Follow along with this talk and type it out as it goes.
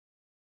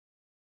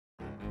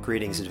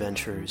Greetings,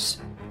 adventurers.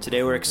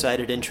 Today we're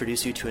excited to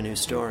introduce you to a new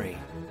story,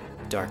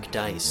 Dark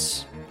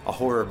Dice, a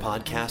horror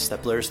podcast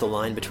that blurs the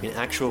line between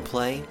actual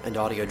play and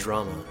audio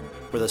drama,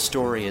 where the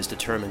story is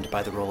determined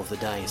by the roll of the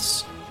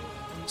dice.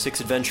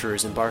 6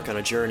 adventurers embark on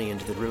a journey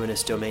into the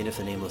ruinous domain of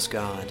the Nameless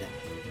God.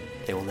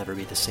 They will never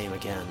be the same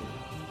again.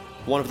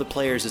 One of the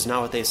players is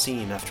not what they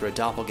seem after a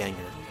doppelganger,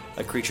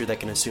 a creature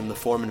that can assume the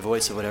form and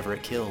voice of whatever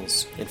it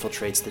kills,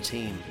 infiltrates the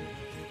team.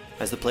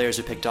 As the players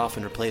are picked off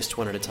and replaced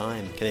one at a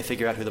time, can they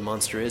figure out who the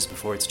monster is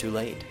before it's too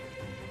late?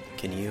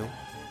 Can you?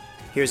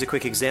 Here's a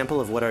quick example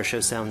of what our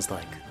show sounds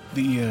like.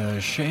 The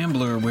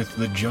shambler with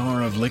the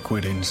jar of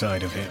liquid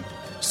inside of him.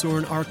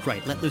 Soren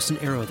Arkwright let loose an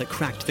arrow that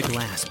cracked the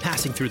glass,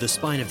 passing through the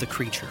spine of the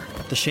creature.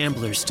 The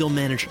shambler still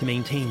managed to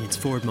maintain its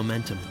forward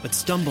momentum, but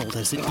stumbled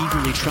as it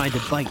eagerly tried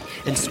to bite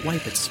and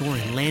swipe at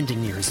Soren,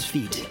 landing near his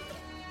feet.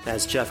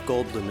 As Jeff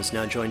Goldblum has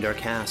now joined our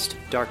cast,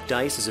 Dark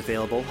Dice is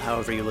available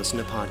however you listen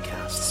to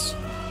podcasts.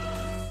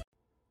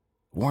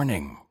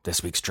 Warning,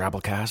 this week's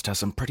Drabblecast has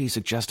some pretty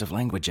suggestive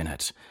language in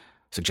it.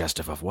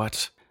 Suggestive of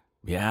what?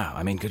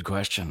 Yeah, good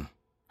question.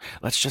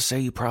 Let's just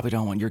say you probably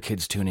don't want your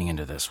kids tuning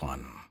into this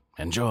one.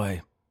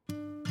 Enjoy.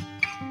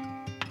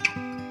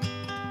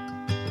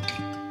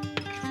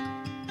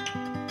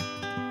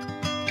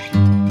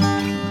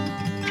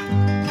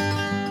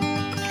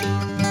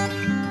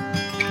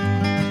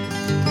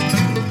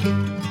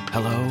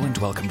 Hello and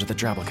welcome to the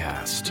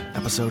Drabblecast,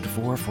 episode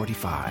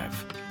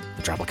 445.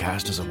 The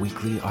Drabblecast is a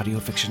weekly audio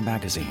fiction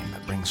magazine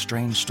that brings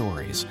strange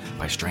stories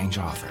by strange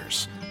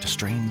authors to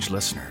strange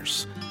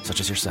listeners, such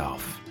as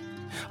yourself.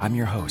 I'm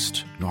your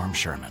host, Norm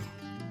Sherman.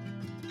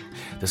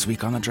 This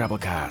week on the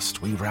Drabblecast,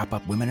 we wrap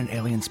up Women and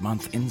Aliens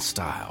Month in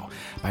style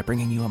by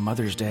bringing you a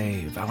Mother's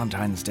Day,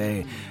 Valentine's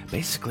Day,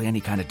 basically any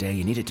kind of day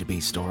you need it to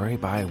be story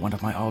by one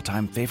of my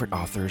all-time favorite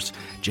authors,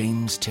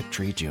 James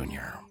Tiptree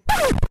Jr.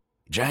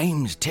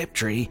 James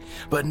Tiptree?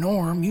 But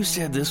Norm, you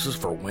said this was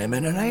for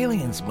Women and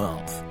Aliens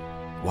Month.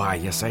 Why,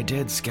 yes I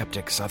did,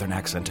 skeptic,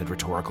 southern-accented,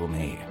 rhetorical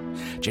me.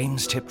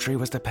 James Tiptree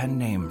was the pen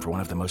name for one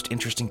of the most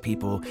interesting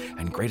people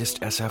and greatest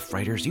SF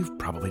writers you've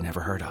probably never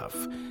heard of.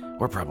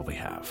 Or probably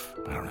have.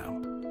 I don't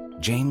know.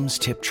 James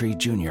Tiptree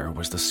Jr.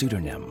 was the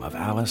pseudonym of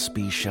Alice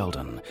B.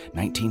 Sheldon,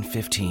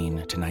 1915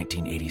 to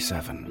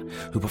 1987,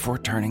 who before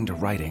turning to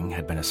writing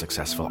had been a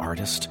successful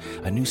artist,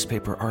 a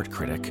newspaper art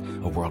critic,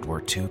 a World War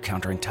II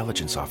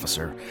counterintelligence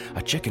officer,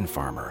 a chicken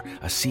farmer,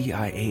 a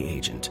CIA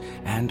agent,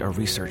 and a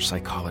research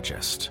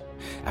psychologist.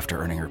 After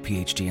earning her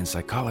PhD in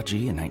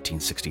psychology in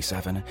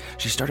 1967,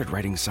 she started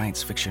writing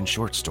science fiction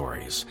short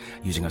stories,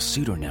 using a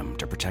pseudonym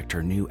to protect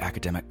her new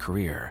academic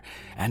career,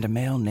 and a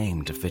male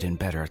name to fit in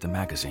better at the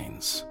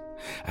magazines.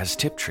 As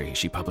Tiptree,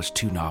 she published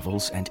 2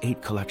 novels and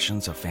 8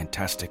 collections of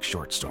fantastic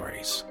short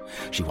stories.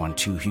 She won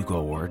 2 Hugo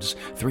Awards,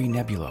 3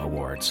 Nebula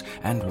Awards,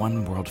 and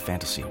 1 World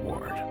Fantasy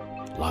Award.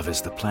 Love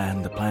is the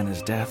Plan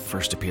is Death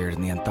first appeared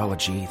in the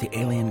anthology The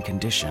Alien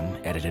Condition,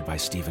 edited by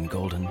Stephen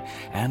Golden,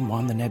 and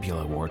won the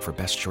Nebula Award for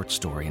Best Short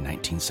Story in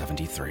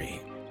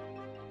 1973.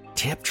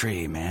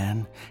 Tiptree,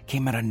 man,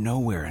 came out of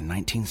nowhere in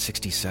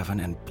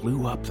 1967 and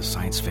blew up the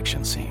science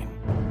fiction scene.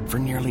 For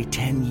nearly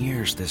 10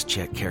 years, this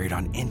chick carried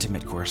on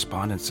intimate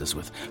correspondences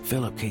with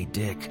Philip K.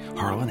 Dick,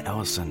 Harlan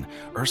Ellison,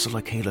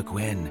 Ursula K. Le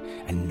Guin,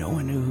 and no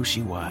one knew who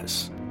she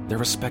was. There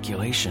was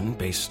speculation,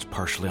 based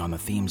partially on the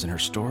themes in her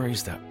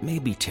stories, that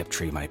maybe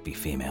Tiptree might be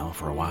female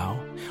for a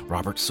while.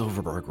 Robert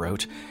Silverberg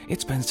wrote,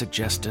 "It's been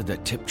suggested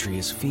that Tiptree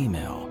is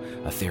female,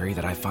 a theory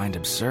that I find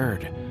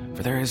absurd,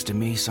 for there is to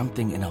me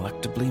something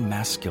ineluctably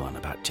masculine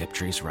about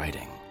Tiptree's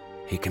writing."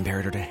 He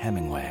compared her to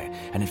Hemingway,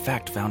 and in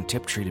fact found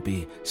Tiptree to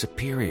be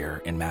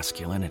superior in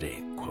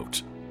masculinity.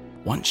 Quote,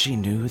 "Once she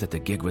knew that the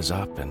gig was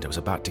up and it was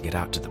about to get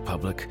out to the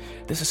public,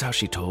 this is how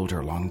she told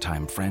her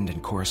longtime friend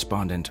and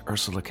correspondent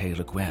Ursula K.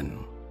 Le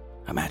Guin.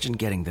 Imagine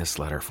getting this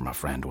letter from a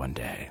friend one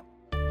day.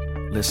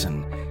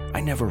 Listen,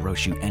 I never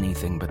wrote you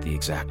anything but the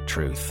exact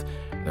truth.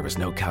 There was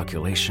no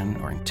calculation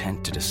or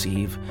intent to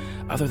deceive,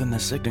 other than the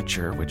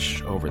signature,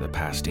 which over the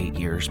past 8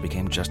 years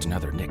became just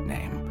another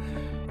nickname.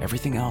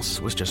 Everything else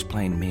was just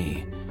plain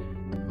me.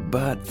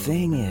 But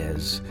thing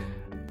is,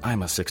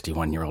 I'm a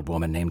 61-year-old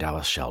woman named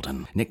Alice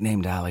Sheldon,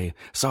 nicknamed Allie,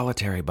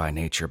 solitary by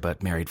nature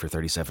but married for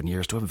 37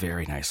 years to a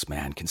very nice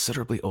man,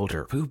 considerably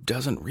older, who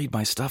doesn't read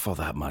my stuff all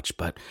that much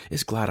but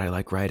is glad I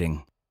like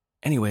writing.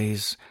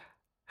 Anyways,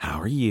 how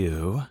are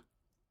you?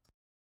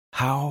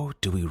 How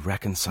do we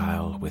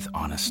reconcile with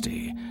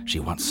honesty?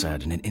 She once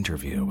said in an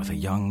interview with a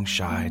young,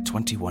 shy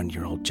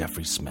 21-year-old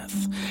Jeffrey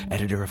Smith,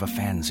 editor of a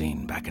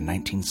fanzine back in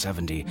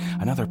 1970,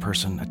 another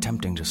person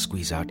attempting to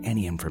squeeze out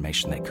any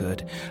information they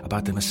could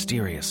about the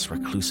mysterious,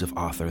 reclusive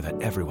author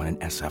that everyone in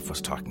SF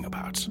was talking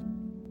about.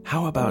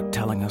 How about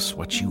telling us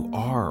what you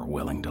are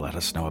willing to let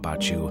us know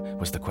about you,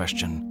 was the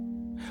question.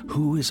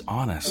 Who is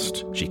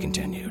honest? She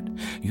continued.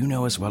 You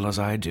know as well as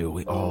I do,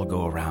 we all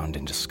go around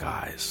in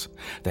disguise.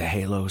 The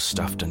halo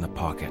stuffed in the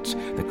pocket,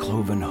 the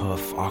cloven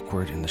hoof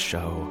awkward in the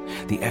show,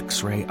 the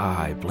X-ray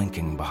eye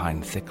blinking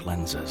behind thick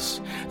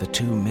lenses, the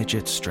 2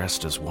 midgets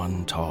dressed as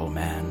one tall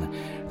man,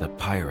 the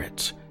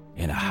pirate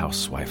in a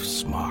housewife's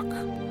smock.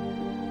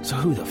 So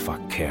who the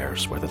fuck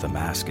cares whether the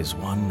mask is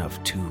 1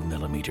 of 2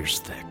 millimeters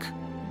thick?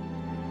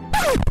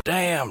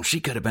 Damn, she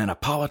could have been a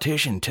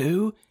politician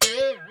too?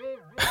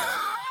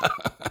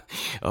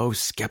 Oh,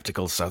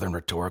 skeptical Southern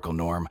rhetorical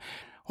norm,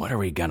 what are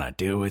we gonna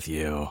do with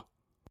you?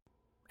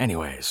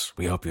 Anyways,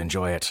 we hope you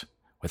enjoy it.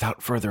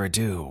 Without further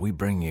ado, we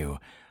bring you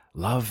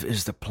Love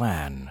is the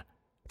Plan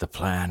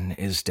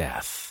is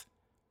Death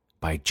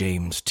by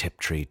James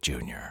Tiptree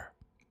Jr.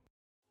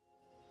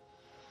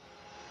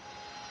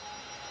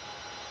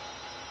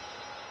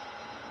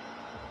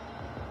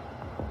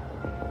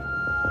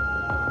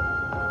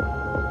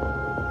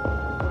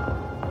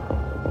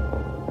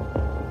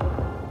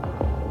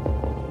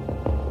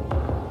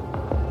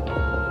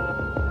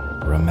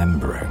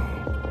 Remembering.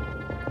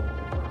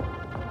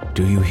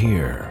 Do you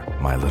hear,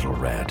 my little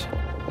red?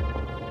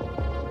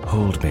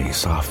 Hold me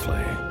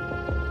softly.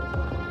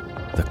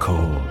 The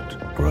cold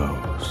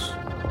grows.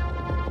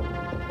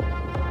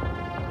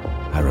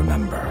 I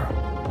remember.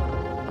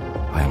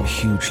 I am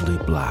hugely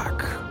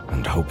black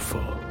and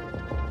hopeful.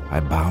 I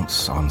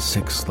bounce on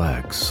 6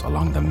 legs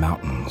along the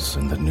mountains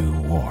in the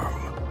new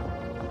warm.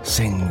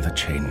 Sing the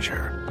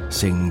changer,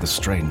 sing the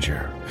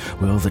stranger.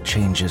 Will the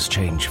changes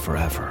change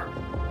forever?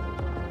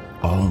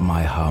 All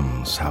my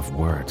hums have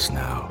words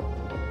now.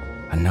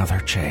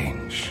 Another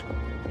change.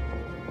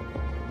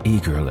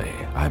 Eagerly,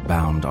 I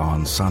bound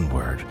on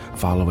sunward,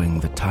 following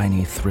the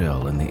tiny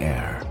thrill in the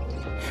air.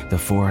 The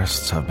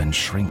forests have been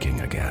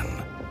shrinking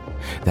again.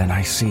 Then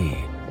I see,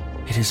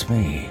 it is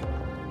me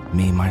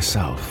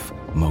myself,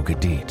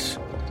 Mogadit.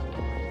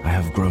 I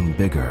have grown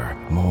bigger,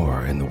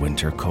 more in the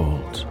winter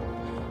cold.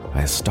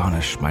 I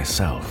astonish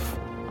myself,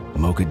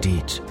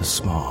 Mogadit the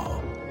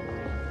small.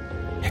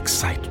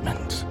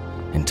 Excitement.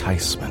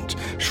 Enticement,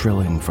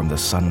 shrilling from the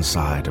sun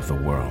side of the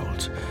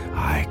world.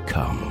 I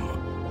come.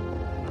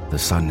 The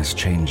sun is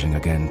changing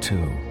again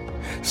too.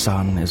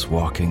 Sun is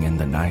walking in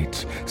the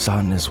night.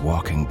 Sun is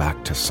walking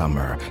back to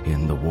summer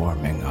in the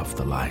warming of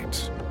the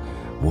light.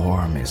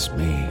 Warm is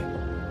me,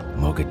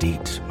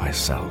 Mogadit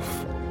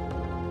myself.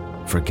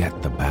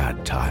 Forget the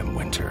bad time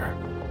winter.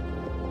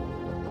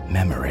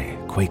 Memory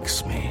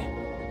quakes me.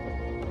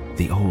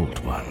 The old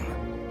one.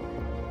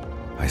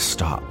 I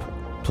stop,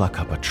 pluck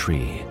up a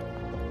tree.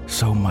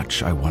 So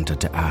much I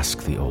wanted to ask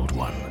the old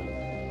one.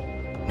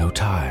 No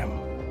time.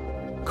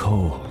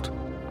 Cold.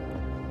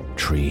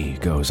 Tree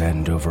goes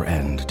end over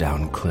end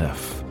down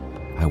cliff.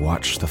 I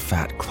watch the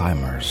fat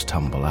climbers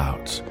tumble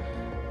out.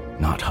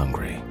 Not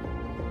hungry.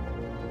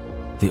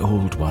 The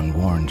old one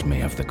warned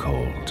me of the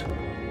cold.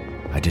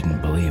 I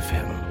didn't believe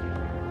him.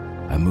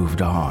 I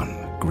moved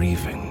on,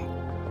 grieving.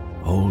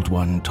 Old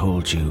one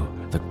told you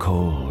the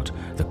cold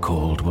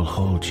will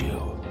hold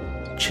you.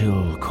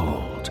 Chill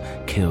cold,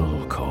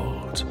 kill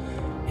cold.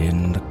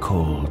 In the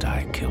cold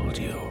I killed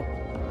you.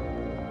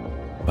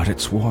 But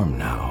it's warm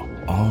now,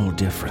 all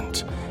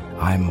different.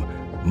 I'm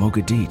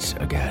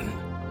Mogadit again.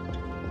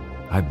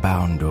 I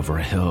bound over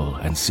a hill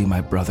and see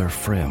my brother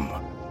Frim.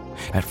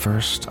 At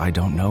first I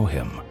don't know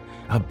him.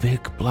 A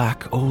big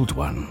black old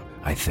one,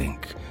 I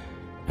think.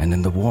 And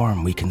in the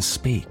warm we can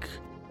speak.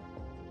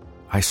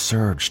 I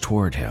surge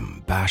toward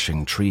him,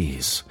 bashing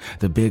trees.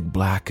 The big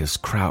black is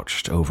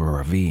crouched over a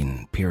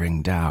ravine,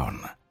 peering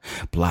down.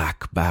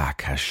 Black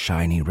back has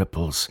shiny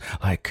ripples,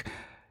 like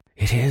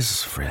it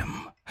is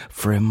Frim.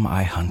 Frim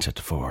I hunted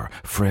for,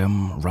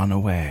 Frim run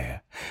away.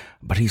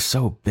 But he's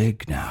so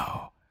big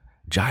now.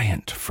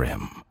 Giant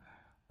Frim.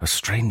 A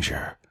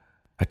stranger.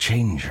 A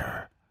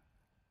changer.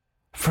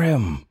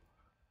 Frim!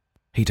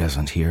 He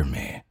doesn't hear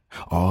me.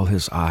 All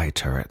his eye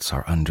turrets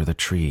are under the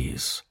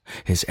trees.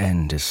 His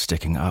end is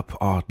sticking up,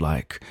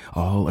 odd-like,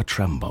 all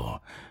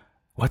a-tremble.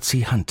 What's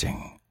he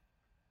hunting?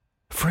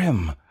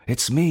 Frim!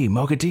 It's me,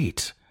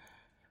 Mogadit!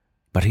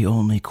 But he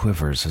only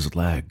quivers his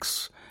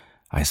legs.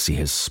 I see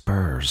his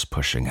spurs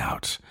pushing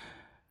out.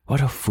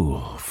 What a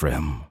fool,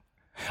 Frim.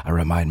 I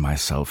remind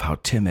myself how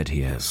timid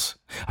he is.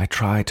 I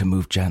try to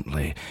move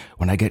gently.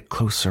 When I get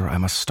closer,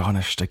 I'm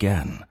astonished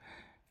again.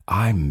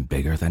 I'm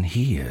bigger than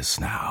he is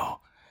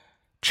now.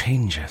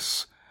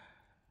 Changes.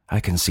 I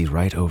can see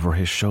right over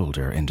his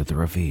shoulder into the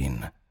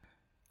ravine.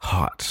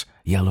 Hot,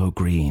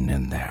 yellow-green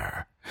in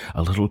there.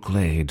 A little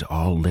glade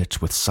all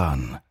lit with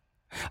sun.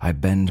 I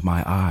bend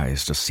my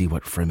eyes to see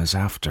what Frim is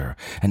after,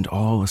 and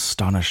all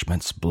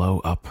astonishments blow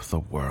up the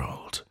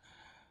world.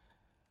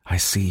 I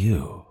see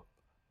you.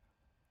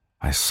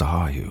 I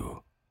saw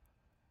you.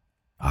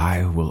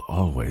 I will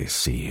always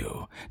see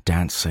you,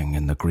 dancing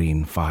in the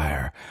green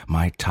fire,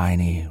 my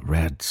tiny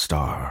red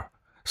star,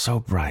 so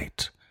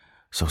bright,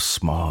 so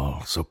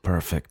small, so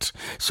perfect,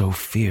 so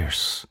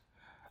fierce.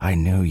 I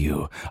knew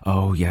you.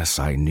 Oh, yes,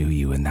 I knew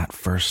you in that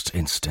first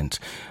instant.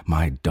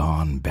 My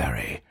dawn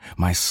berry,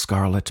 my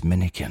scarlet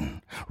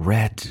minikin,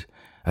 red,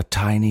 a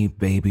tiny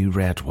baby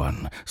red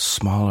one,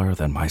 smaller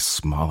than my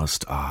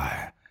smallest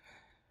eye,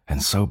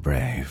 and so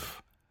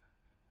brave.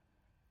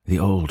 The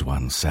old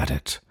one said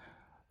it.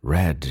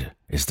 Red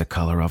is the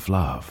color of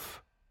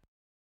love.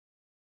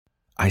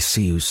 I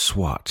see you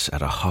swat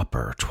at a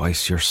hopper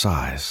twice your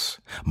size.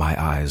 My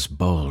eyes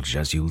bulge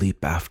as you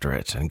leap after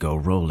it and go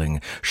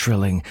rolling,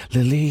 shrilling,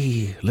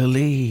 Lily,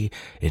 Lily,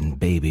 in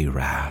baby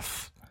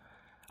wrath.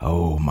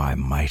 Oh, my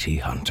mighty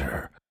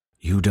hunter,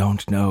 you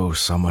don't know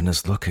someone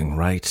is looking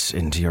right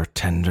into your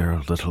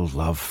tender little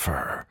love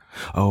fur.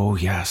 Oh,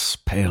 yes,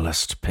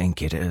 palest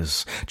pink it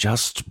is,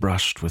 just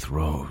brushed with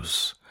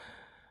rose.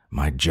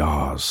 My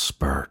jaws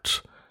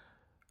spurt.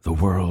 The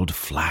world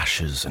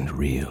flashes and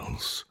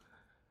reels.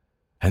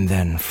 And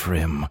then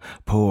Frim,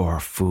 poor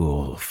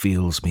fool,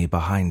 feels me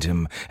behind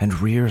him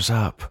and rears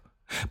up.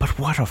 But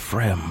what a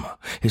Frim!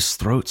 His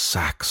throat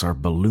sacs are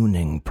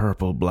ballooning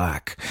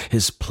purple-black.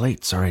 His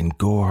plates are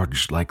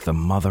engorged like the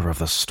mother of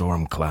the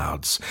storm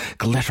clouds,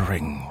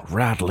 glittering,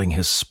 rattling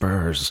his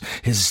spurs.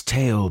 His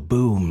tail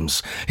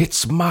booms.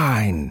 It's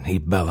mine, he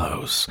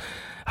bellows.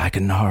 I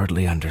can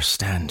hardly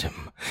understand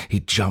him. He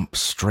jumps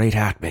straight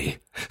at me.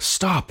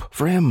 Stop,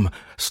 Frim!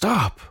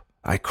 Stop!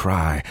 I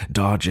cry,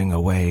 dodging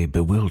away,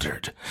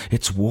 bewildered.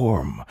 It's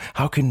warm.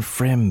 How can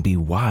Frim be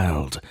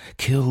wild,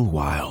 kill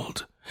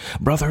wild?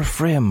 Brother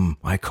Frim,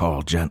 I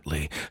call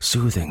gently,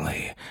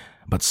 soothingly,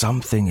 but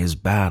something is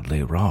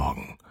badly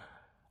wrong.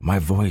 My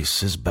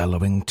voice is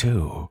bellowing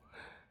too.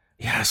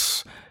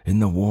 Yes, in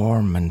the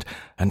warm, and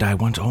I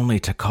want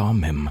only to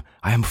calm him.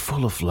 I am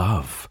full of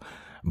love.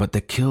 But the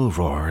kill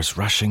roar is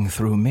rushing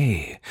through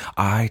me.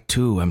 I,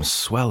 too, am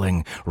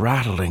swelling,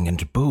 rattling,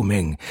 and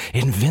booming,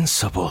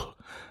 invincible.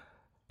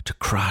 To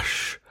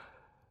crush,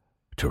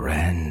 to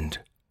rend.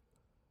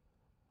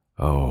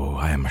 Oh,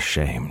 I am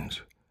ashamed.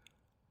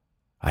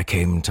 I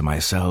came to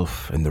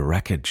myself in the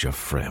wreckage of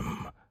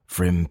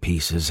Frim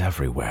pieces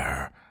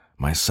everywhere,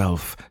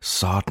 myself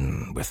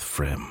sodden with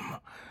Frim.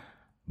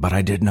 But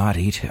I did not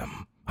eat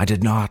him. I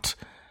did not.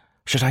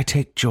 Should I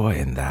take joy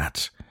in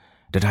that?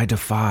 Did I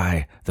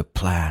defy the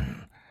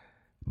plan?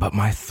 But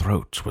my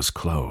throat was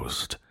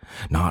closed,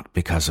 not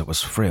because it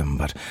was Frim,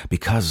 but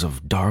because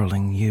of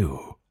darling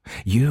you.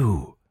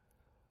 You!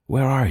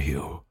 Where are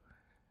you?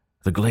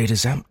 The glade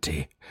is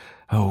empty.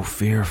 Oh,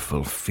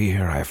 fearful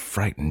fear, I've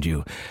frightened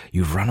you.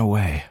 You've run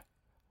away.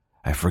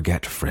 I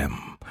forget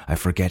Frim. I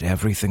forget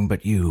everything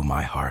but you,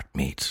 my heart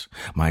meet,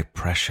 my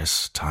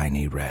precious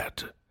tiny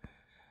red.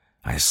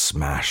 I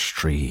smash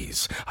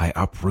trees. I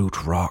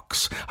uproot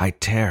rocks. I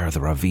tear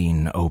the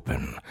ravine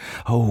open.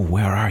 Oh,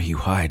 where are you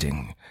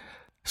hiding?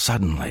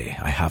 Suddenly,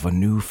 I have a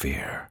new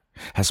fear.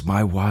 Has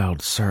my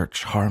wild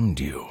search harmed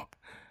you?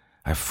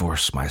 I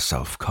force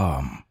myself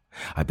calm.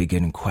 I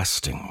begin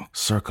questing,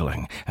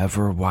 circling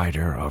ever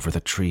wider over the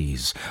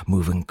trees,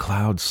 moving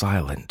cloud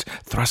silent,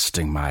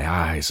 thrusting my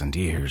eyes and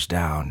ears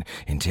down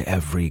into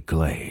every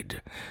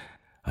glade.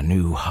 A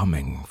new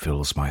humming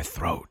fills my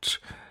throat.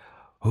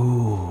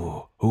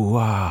 Ooh,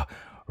 ooh-ah,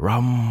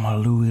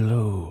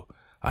 rum-a-loo-loo,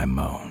 I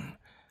moan.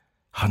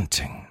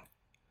 Hunting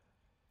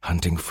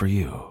for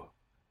you.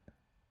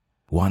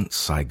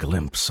 Once I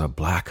glimpse a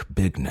black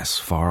bigness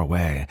far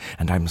away,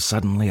 and I'm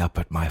suddenly up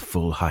at my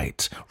full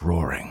height,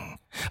 roaring.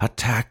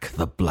 Attack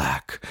the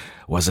black.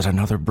 Was it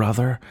another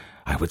brother?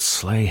 I would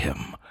slay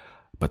him,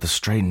 but the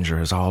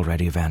stranger is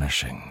already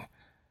vanishing.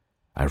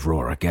 I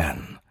roar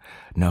again.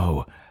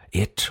 No,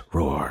 it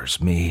roars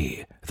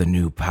me, the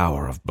new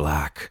power of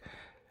black.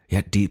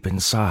 Yet deep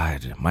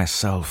inside,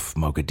 myself,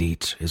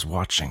 Mogadit, is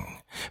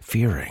watching,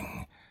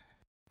 fearing.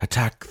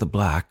 Attack the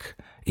black,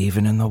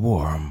 even in the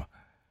warm.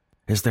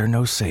 Is there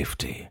no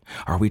safety?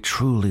 Are we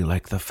truly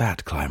like the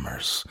fat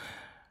climbers?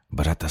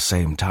 But at the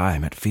same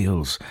time, it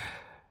feels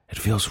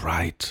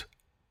right,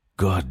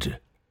 good,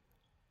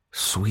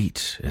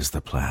 sweet is the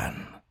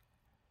plan.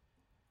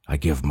 I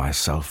give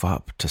myself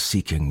up to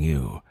seeking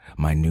you,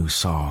 my new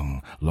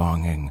song,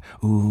 longing,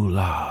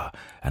 ooh-la,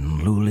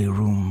 and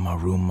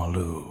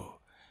looly-room-a-room-a-loo.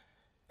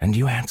 And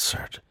you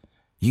answered.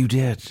 You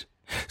did.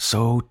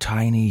 So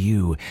tiny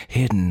you,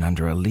 hidden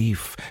under a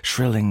leaf,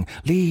 shrilling,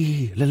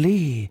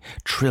 lee,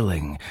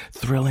 trilling,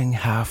 thrilling,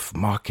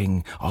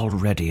 half-mocking,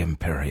 already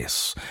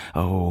imperious.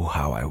 Oh,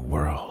 how I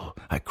whirl,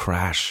 I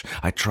crash,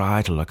 I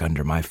try to look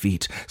under my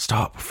feet,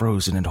 stop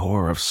frozen in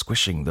horror of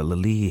squishing the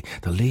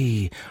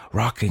lee,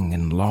 rocking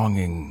and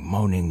longing,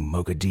 moaning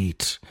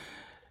Mogadit.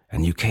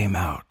 And you came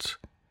out.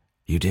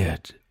 You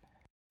did.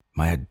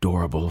 My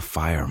adorable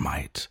fire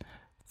mite,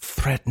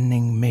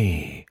 threatening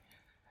me.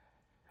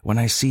 When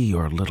I see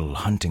your little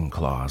hunting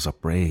claws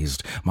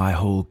upraised, my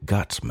whole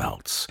gut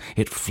melts.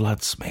 It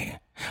floods me.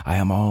 I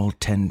am all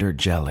tender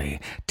jelly,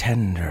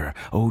 tender,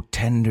 oh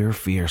tender,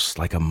 fierce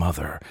like a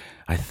mother,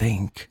 I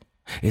think.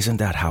 Isn't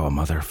that how a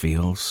mother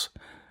feels?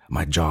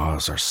 My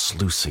jaws are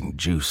sluicing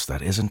juice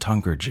that isn't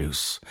hunger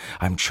juice.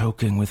 I'm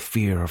choking with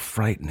fear of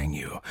frightening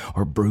you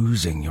or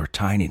bruising your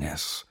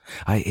tininess.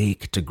 I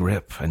ache to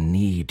grip and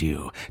need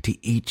you, to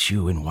eat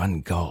you in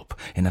one gulp,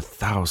 in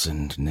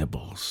 1,000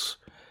 nibbles.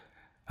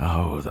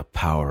 Oh, the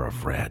power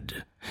of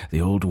red.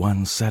 The old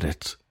one said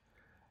it.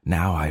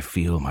 Now I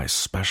feel my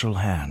special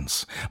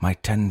hands, my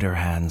tender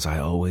hands I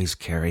always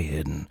carry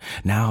hidden.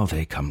 Now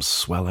they come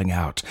swelling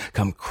out,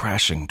 come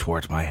crashing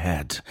toward my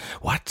head.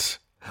 What?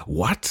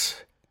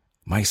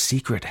 My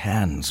secret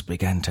hands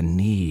began to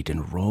knead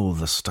and roll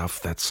the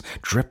stuff that's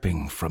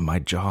dripping from my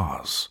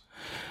jaws.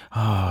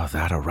 Ah,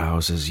 that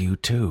arouses you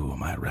too,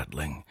 my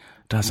redling,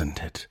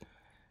 doesn't it?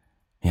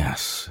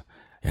 Yes,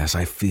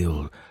 I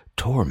feel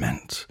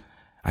torment.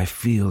 I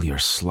feel your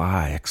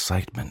sly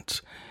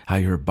excitement, how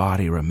your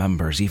body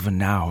remembers even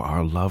now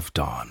our love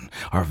dawn,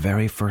 our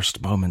very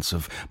first moments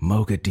of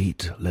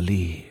Mogadit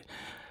Lili,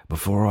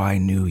 before I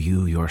knew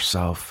you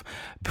yourself,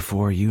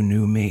 before you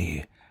knew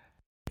me.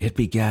 It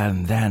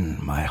began then,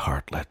 my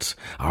heartlet.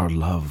 Our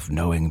love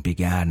knowing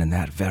began in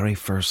that very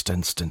first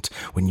instant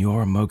when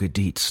your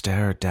Mogadit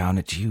stared down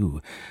at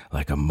you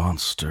like a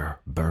monster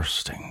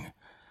bursting.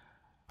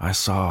 I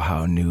saw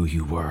how new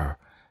you were,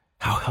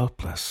 how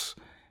helpless.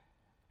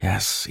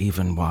 Yes,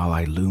 even while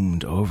I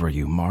loomed over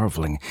you,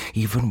 marveling,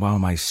 even while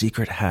my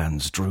secret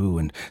hands drew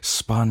and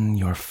spun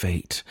your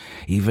fate,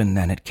 even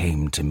then it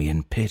came to me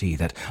in pity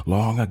that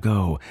long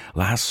ago,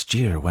 last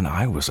year when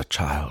I was a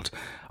child,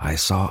 I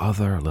saw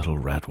other little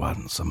red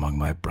ones among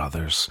my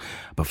brothers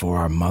before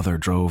our mother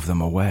drove them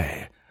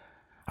away.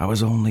 I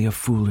was only a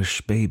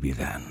foolish baby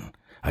then.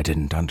 I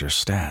didn't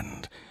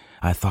understand.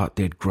 I thought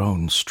they'd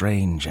grown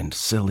strange and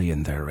silly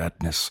in their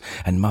redness,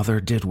 and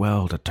Mother did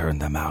well to turn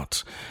them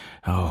out.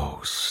 Oh,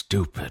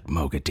 stupid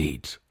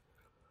Mogadit.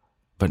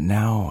 But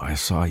now I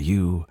saw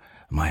you,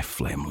 my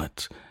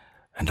flamelet,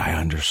 and I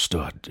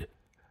understood.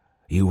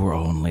 You were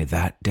only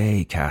that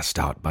day cast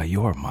out by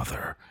your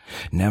mother.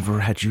 Never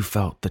had you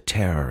felt the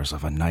terrors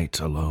of a night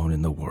alone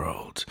in the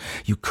world.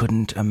 You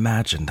couldn't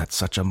imagine that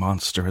such a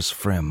monster as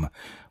Frim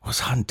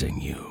was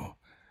hunting you.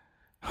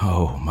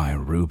 Oh, my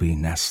ruby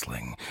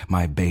nestling,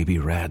 my baby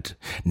red,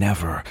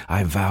 never,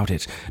 I vowed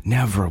it,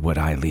 never would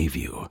I leave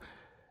you.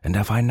 And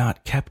have I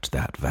not kept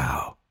that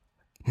vow?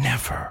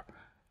 Never.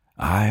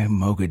 I,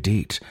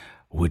 Mogadit,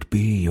 would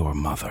be your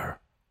mother.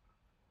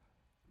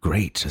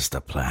 Great is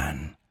the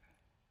plan,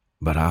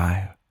 but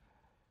I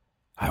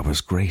was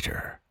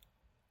greater.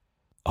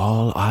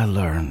 All I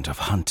learned of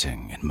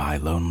hunting in my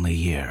lonely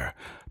year,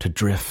 to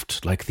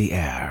drift like the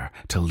air,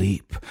 to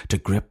leap, to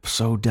grip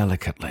so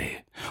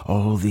delicately,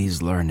 all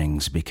these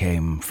learnings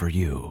became for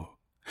you,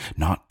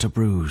 not to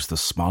bruise the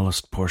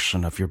smallest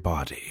portion of your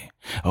body.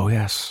 Oh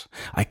yes,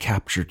 I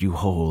captured you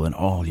whole in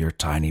all your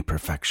tiny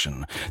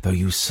perfection, though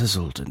you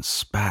sizzled and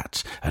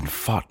spat and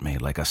fought me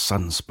like a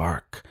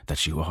sunspark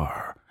that you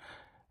are.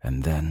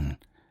 And then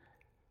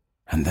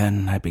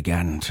I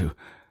began to,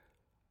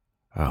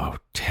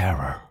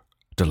 terror,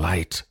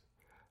 delight,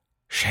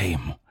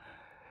 shame.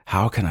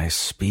 How can I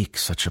speak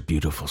such a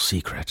beautiful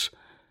secret?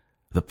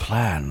 The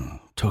plan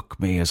took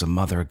me as a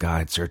mother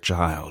guides her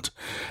child,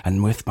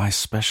 and with my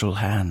special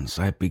hands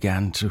I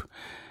began to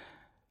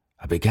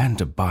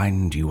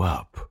bind you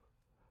up.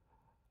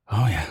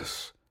 Oh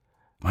yes,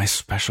 my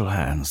special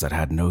hands that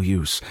had no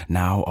use,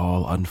 now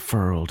all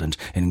unfurled and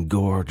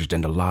engorged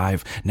and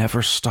alive,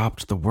 never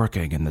stopped the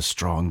working in the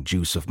strong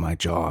juice of my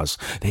jaws.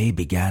 They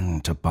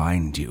began to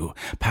bind you,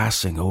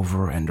 passing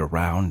over and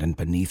around and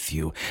beneath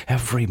you,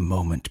 every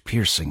moment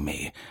piercing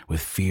me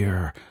with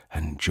fear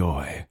and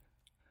joy.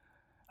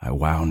 I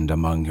wound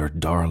among your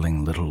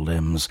darling little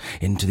limbs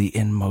into the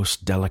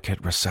inmost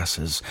delicate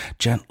recesses,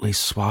 gently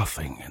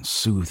swathing and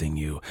soothing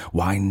you,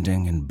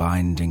 winding and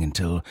binding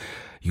until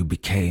you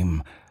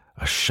became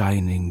a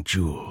shining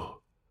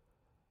jewel.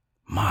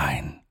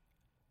 Mine.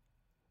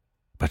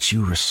 But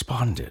you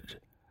responded.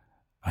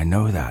 I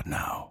know that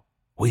now.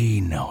 We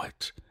know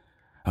it.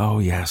 Oh,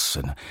 yes,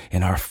 and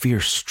in our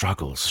fierce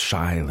struggles,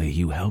 shyly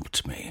you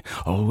helped me.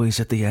 Always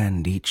at the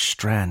end, each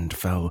strand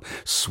fell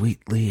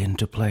sweetly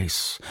into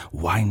place,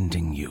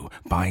 winding you,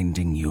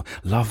 binding you,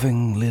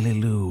 loving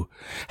Lily-Lou.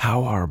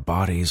 How our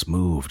bodies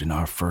moved in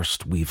our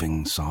first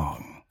weaving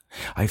song.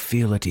 I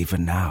feel it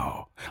even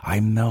now.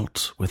 I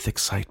melt with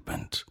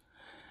excitement.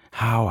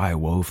 How I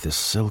wove the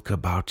silk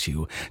about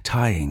you,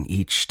 tying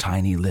each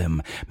tiny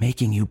limb,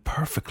 making you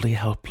perfectly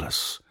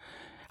helpless.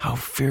 How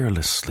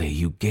fearlessly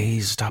you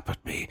gazed up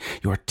at me,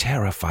 your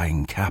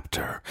terrifying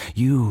captor.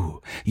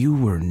 You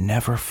were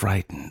never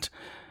frightened,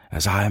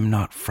 as I am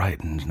not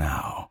frightened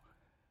now.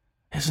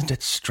 Isn't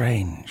it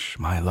strange,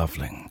 my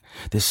loveling,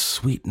 this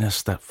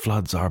sweetness that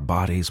floods our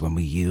bodies when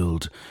we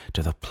yield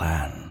to the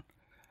plan?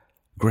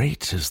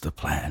 Great is the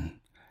plan.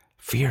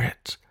 Fear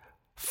it,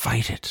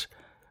 fight it,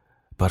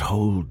 but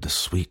hold the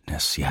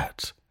sweetness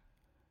yet.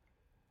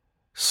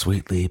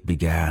 Sweetly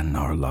began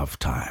our love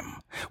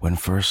time, when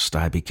first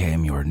I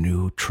became your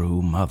new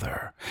true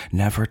mother,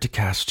 never to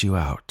cast you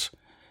out.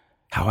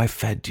 How I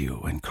fed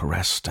you and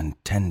caressed and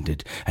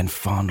tended and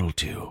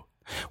fondled you.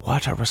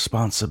 What a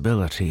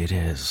responsibility it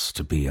is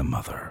to be a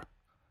mother.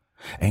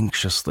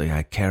 Anxiously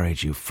I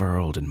carried you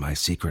furled in my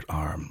secret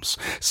arms.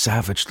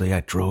 Savagely I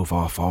drove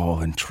off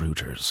all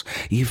intruders,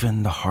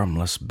 even the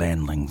harmless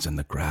banlings in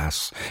the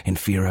grass, in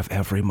fear of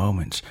every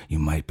moment you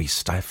might be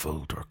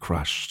stifled or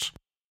crushed.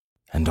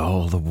 And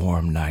all the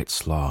warm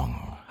nights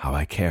long, how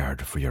I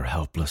cared for your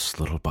helpless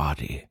little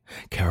body,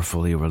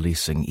 carefully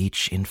releasing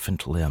each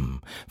infant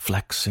limb,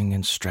 flexing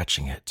and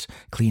stretching it,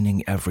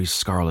 cleaning every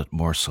scarlet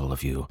morsel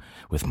of you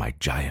with my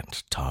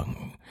giant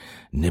tongue,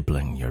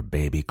 nibbling your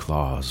baby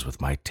claws with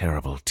my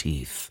terrible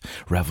teeth,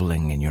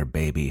 reveling in your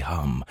baby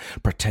hum,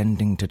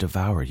 pretending to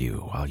devour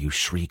you while you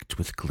shrieked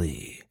with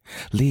glee.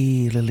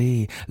 Lee,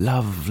 Lily,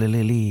 love,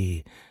 Lily,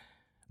 Lee.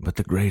 But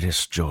the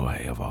greatest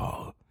joy of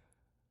all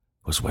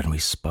was when we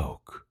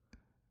spoke.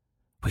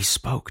 We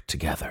spoke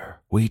together,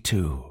 we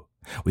two.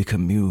 We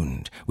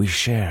communed, we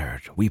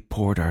shared, we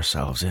poured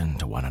ourselves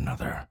into one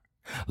another.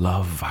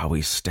 Love, how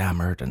we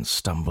stammered and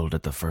stumbled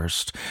at the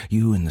first,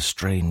 you in the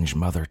strange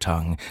mother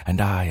tongue,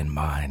 and I in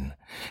mine.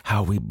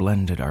 How we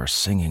blended our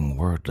singing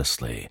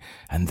wordlessly,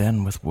 and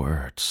then with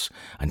words,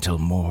 until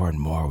more and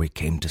more we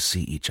came to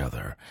see each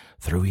other,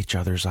 through each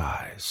other's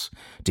eyes,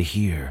 to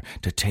hear,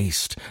 to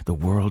taste the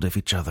world of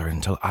each other,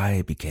 until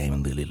I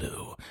became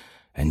Lililu,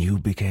 and you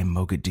became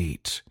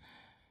Mogadit,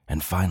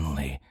 and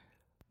finally,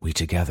 we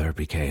together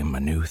became a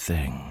new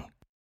thing.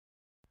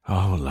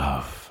 Oh,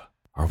 love,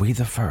 are we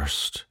the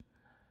first?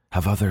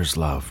 Have others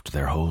loved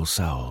their whole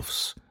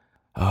selves?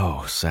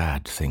 Oh,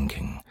 sad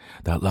thinking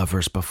that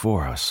lovers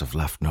before us have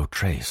left no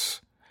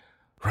trace.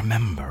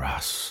 Remember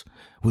us.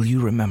 Will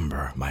you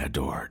remember, my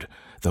adored,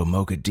 though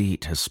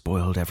Mogadit has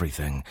spoiled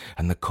everything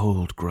and the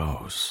cold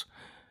grows?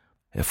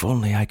 If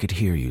only I could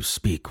hear you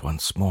speak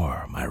once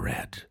more, my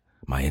red,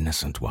 my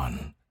innocent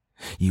one.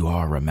 You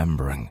are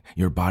remembering.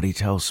 Your body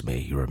tells me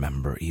you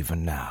remember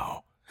even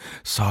now.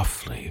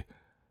 Softly,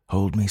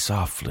 hold me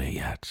softly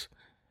yet.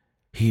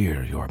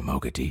 Hear your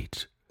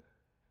Mogadit.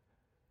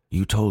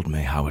 You told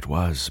me how it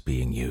was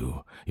being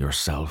you,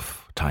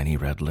 yourself, tiny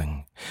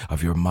redling,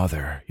 of your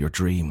mother, your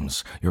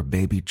dreams, your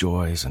baby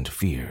joys and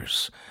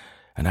fears.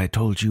 And I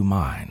told you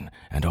mine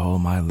and all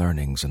my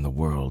learnings in the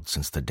world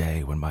since the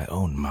day when my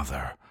own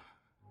mother.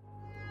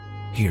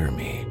 Hear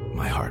me,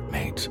 my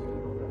heartmate.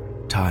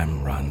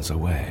 Time runs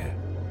away.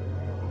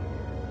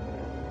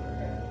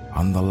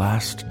 On the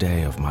last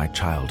day of my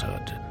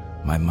childhood,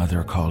 my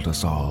mother called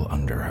us all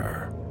under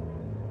her.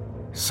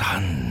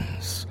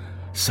 Sons,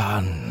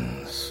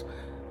 sons.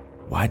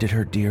 Why did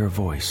her dear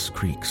voice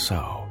creak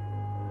so?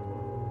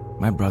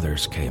 My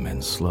brothers came in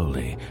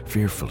slowly,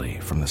 fearfully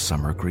from the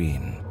summer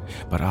green,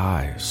 but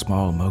I,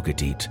 small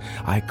Mogadit,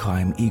 I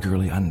climb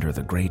eagerly under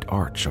the great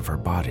arch of her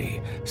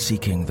body,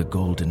 seeking the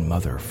golden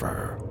mother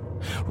fur.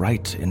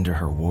 Right into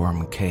her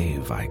warm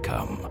cave I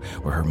come,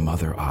 where her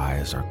mother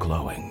eyes are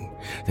glowing,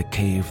 the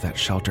cave that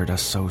sheltered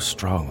us so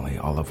strongly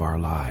all of our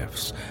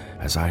lives,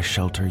 as I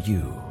shelter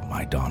you,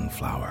 my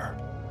dawnflower.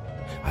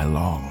 I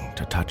long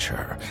to touch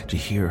her, to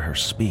hear her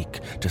speak,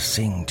 to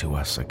sing to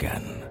us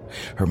again.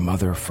 Her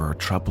mother fur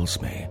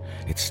troubles me,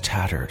 it's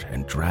tattered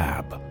and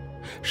drab.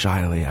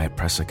 Shyly I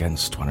press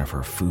against one of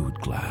her food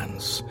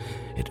glands.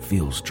 It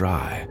feels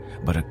dry,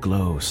 but a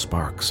glow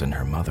sparks in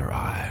her mother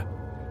eye.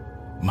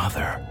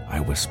 Mother, I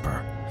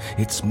whisper,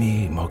 it's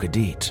me,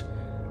 Mogadit.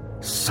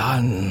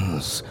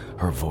 Sons,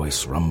 her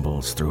voice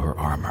rumbles through her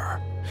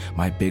armor.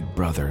 My big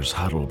brothers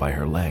huddle by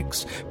her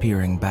legs,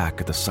 peering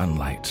back at the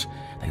sunlight.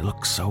 They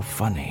look so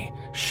funny,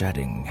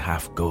 shedding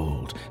half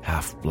gold,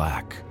 half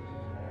black.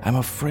 I'm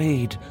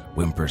afraid,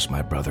 whimpers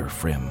my brother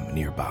Frim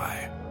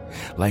nearby.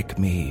 Like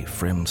me,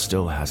 Frim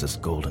still has his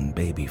golden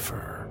baby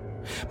fur.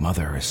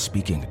 Mother is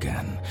speaking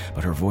again,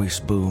 but her voice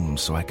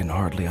booms so I can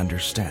hardly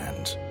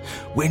understand.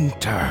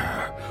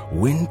 Winter,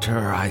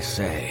 winter, I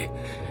say.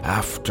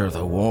 After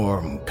the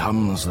warm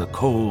comes the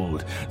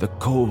cold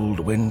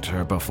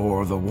winter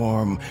before the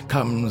warm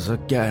comes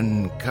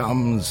again,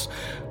 comes.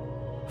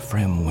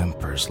 Frim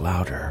whimpers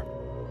louder.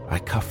 I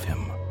cuff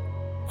him.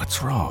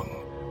 What's wrong?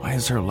 Why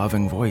is her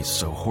loving voice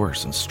so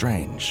hoarse and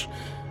strange?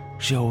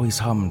 She always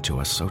hummed to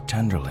us so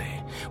tenderly.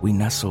 We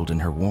nestled in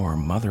her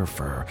warm mother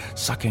fur,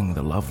 sucking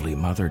the lovely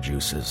mother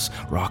juices,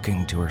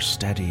 rocking to her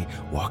steady,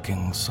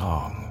 walking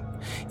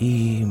song.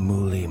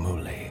 E-mooly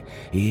mooly,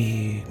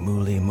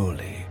 e-mooly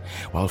mooly,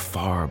 while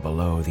far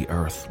below the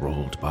earth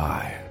rolled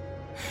by.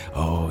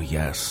 Oh,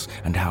 yes,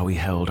 and how we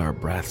held our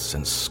breaths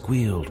and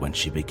squealed when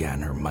she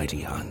began her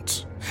mighty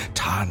hunt.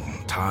 Tan,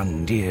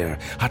 tan, dear,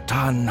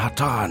 hatan,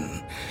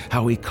 hatan.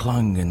 How we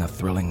clung in the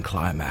thrilling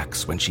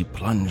climax when she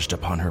plunged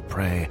upon her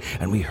prey,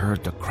 and we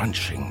heard the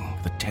crunching,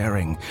 the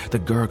tearing, the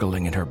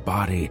gurgling in her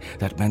body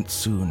that meant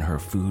soon her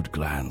food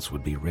glands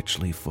would be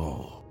richly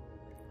full.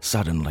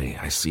 Suddenly,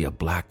 I see a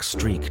black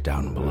streak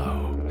down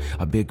below.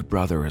 A big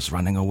brother is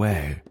running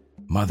away.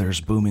 Mother's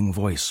booming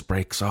voice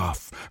breaks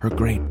off. Her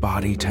great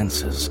body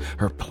tenses.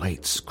 Her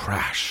plates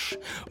crash.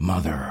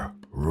 Mother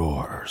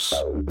roars.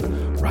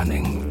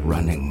 Running,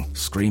 running,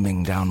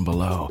 screaming down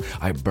below.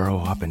 I burrow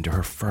up into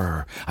her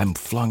fur. I'm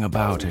flung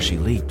about as she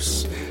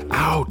leaps.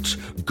 Out!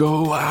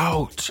 Go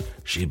out!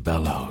 She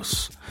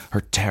bellows.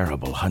 Her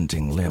terrible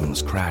hunting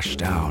limbs crash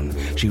down.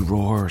 She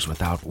roars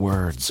without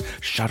words,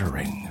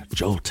 shuddering,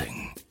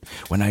 jolting.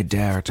 When I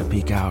dare to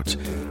peek out,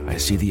 I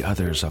see the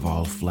others have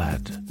all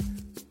fled.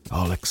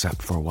 All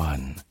except for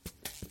one.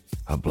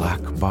 A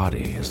black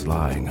body is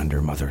lying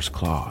under Mother's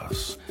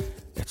claws.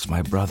 It's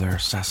my brother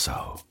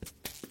Sesso.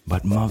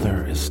 But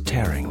Mother is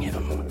tearing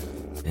him,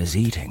 is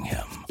eating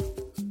him.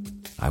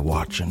 I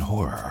watch in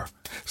horror.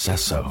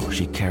 Sesso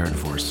she cared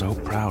for so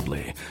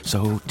proudly,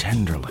 so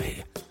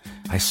tenderly.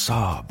 I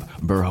sob,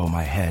 burrow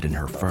my head in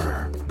her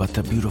fur, but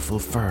the beautiful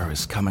fur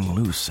is coming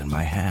loose in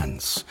my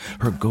hands.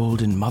 Her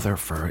golden mother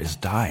fur is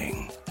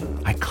dying.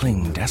 I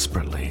cling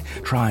desperately,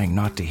 trying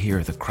not to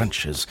hear the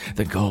crunches,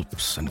 the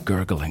gulps and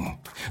gurgling.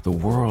 The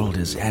world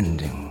is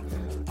ending.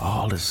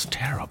 All is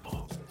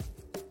terrible.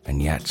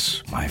 And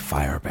yet, my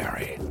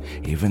fireberry,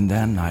 even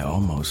then I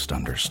almost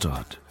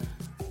understood.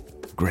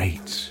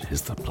 Great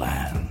is the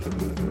plan.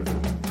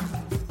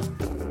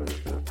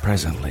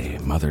 Presently,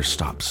 Mother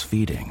stops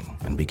feeding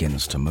and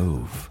begins to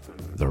move.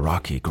 The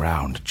rocky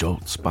ground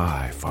jolts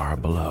by far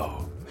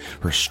below.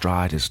 Her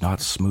stride is not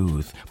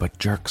smooth, but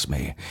jerks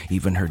me.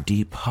 Even her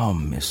deep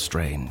hum is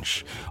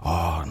strange.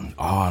 On,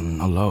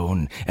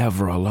 alone,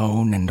 ever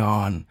alone and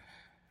on.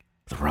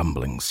 The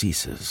rumbling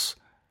ceases.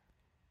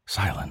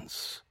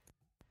 Silence.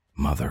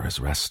 Mother is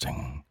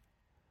resting.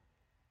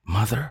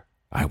 Mother,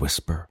 I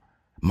whisper.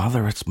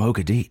 Mother, it's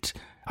Mogadit.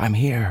 I'm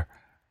here.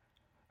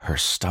 Her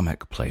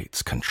stomach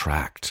plates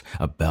contract.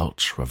 A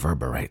belch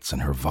reverberates in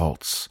her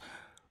vaults.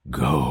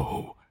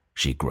 Go,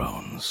 she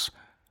groans.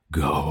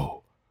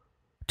 Go.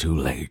 Too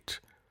late.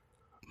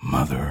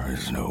 Mother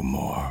is no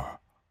more.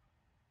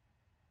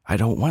 I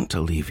don't want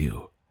to leave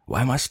you.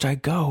 Why must I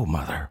go,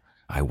 Mother?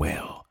 I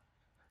wail.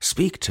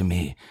 Speak to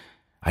me.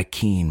 I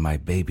keen my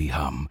baby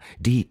hum.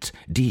 Deet,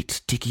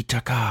 deet,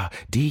 tiki-taka,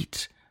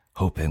 deet.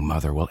 Hoping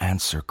Mother will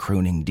answer,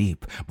 crooning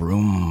deep.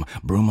 Broom,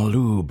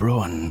 broomaloo,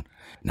 bruin.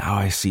 Now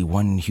I see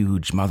one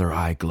huge mother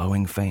eye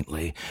glowing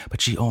faintly, but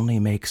she only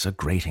makes a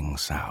grating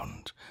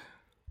sound.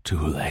 Too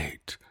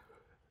late.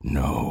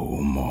 No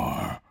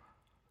more.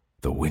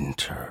 The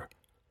winter.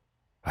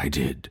 I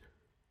did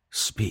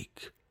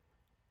speak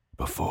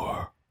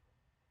before.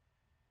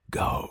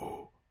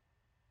 Go.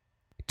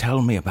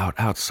 Tell me about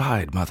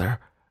outside, Mother,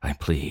 I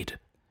plead.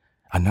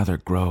 Another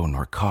groan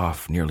or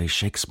cough nearly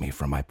shakes me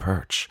from my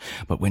perch,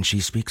 but when she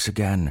speaks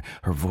again,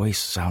 her voice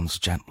sounds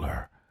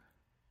gentler.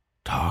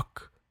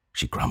 Talk,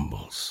 she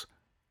grumbles.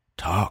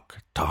 Talk,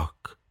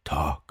 talk,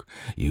 talk.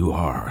 You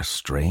are a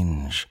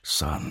strange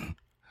son.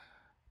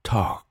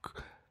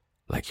 Talk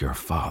like your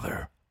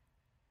father.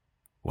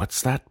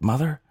 What's that,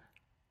 Mother?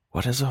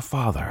 What is a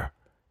father?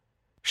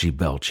 She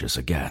belches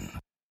again.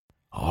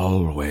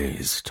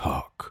 Always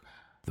talk.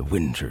 The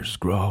winters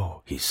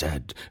grow, he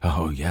said.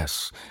 Oh,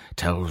 yes,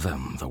 tell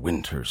them the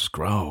winters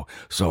grow.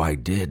 So I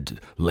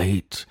did,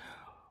 late.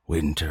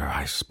 Winter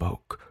I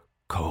spoke,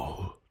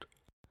 cold.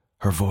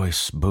 Her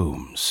voice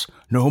booms.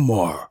 No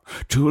more,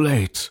 too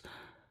late.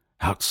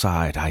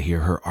 Outside I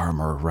hear her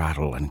armor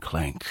rattle and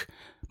clank.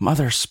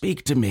 Mother,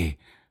 speak to me.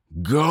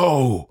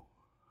 Go!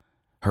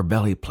 Her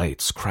belly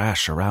plates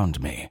crash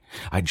around me.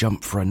 I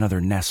jump for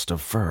another nest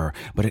of fur,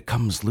 but it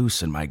comes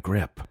loose in my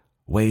grip.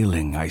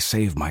 Wailing, I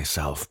save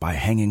myself by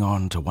hanging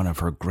on to one of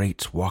her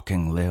great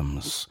walking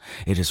limbs.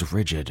 It is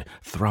rigid,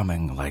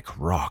 thrumming like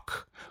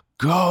rock.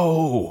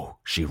 Go!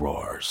 She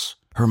roars.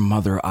 Her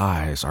mother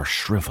eyes are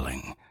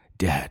shriveling,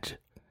 dead.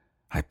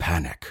 I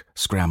panic,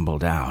 scramble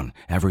down.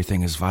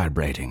 Everything is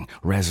vibrating,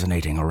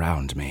 resonating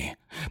around me.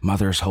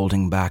 Mother's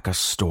holding back a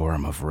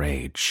storm of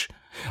rage.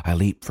 I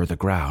leap for the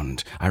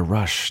ground. I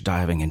rush,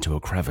 diving into a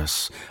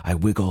crevice. I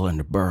wiggle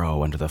and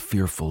burrow under the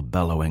fearful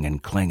bellowing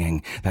and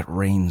clinging that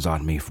rains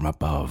on me from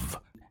above.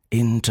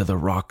 Into the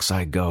rocks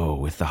I go,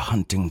 with the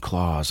hunting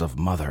claws of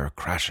Mother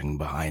crashing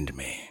behind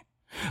me.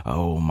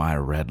 Oh, my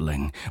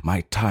redling,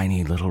 my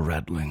tiny little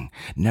redling,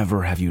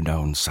 never have you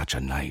known such a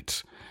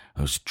night.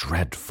 Those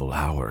dreadful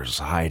hours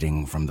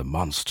hiding from the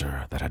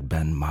monster that had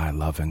been my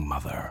loving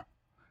mother.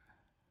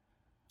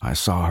 I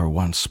saw her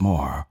once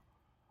more.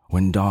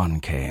 When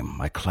dawn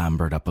came, I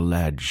clambered up a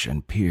ledge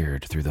and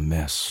peered through the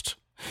mist.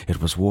 It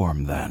was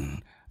warm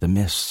then. The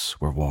mists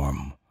were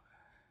warm.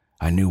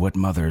 I knew what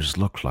mothers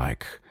looked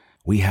like.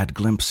 We had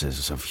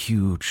glimpses of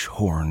huge,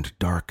 horned,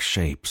 dark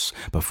shapes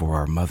before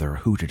our mother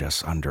hooted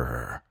us under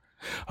her.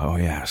 Oh,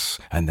 yes,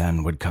 and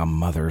then would come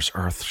Mother's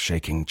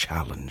earth-shaking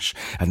challenge,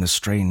 and the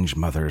strange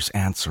Mother's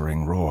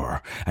answering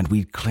roar, and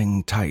we'd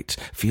cling tight,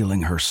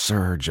 feeling her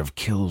surge of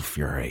kill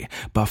fury,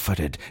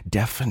 buffeted,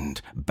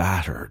 deafened,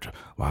 battered,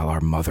 while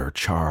our mother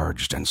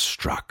charged and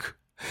struck.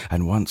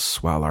 And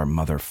once, while our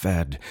mother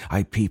fed,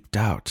 I peeped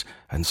out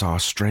and saw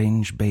a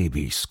strange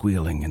baby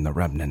squealing in the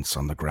remnants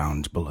on the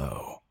ground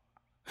below.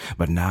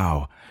 But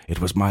now it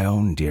was my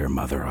own dear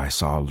mother I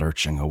saw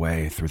lurching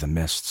away through the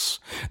mists,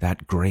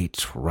 that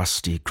great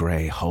rusty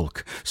gray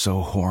hulk, so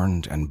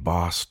horned and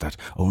bossed that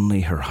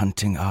only her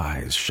hunting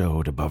eyes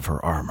showed above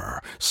her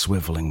armor,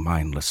 swiveling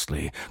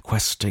mindlessly,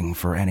 questing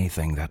for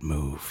anything that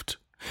moved.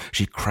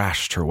 She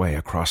crashed her way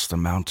across the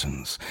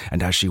mountains,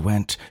 and as she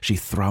went, she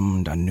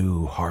thrummed a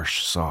new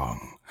harsh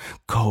song.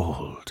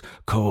 Cold,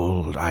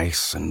 cold,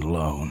 ice and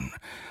lone,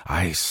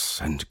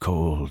 ice and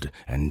cold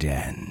and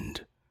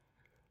end.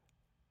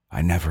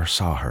 I never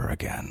saw her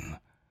again.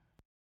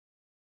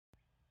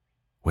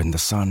 When the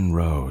sun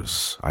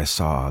rose, I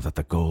saw that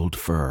the gold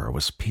fur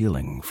was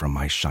peeling from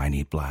my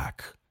shiny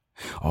black.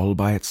 All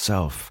by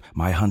itself,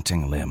 my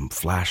hunting limb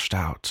flashed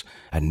out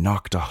and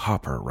knocked a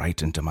hopper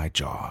right into my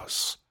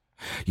jaws.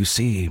 You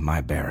see, my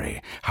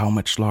berry, how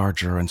much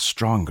larger and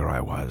stronger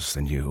I was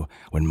than you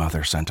when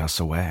Mother sent us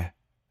away.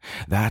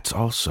 That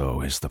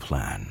also is the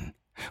plan,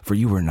 for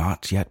you were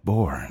not yet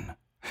born.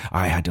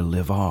 I had to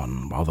live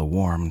on while the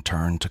warm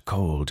turned to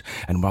cold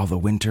and while the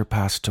winter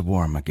passed to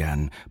warm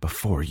again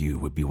before you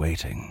would be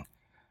waiting.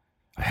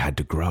 I had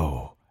to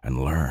grow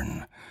and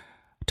learn.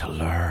 To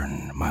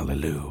learn, my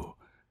Lulu.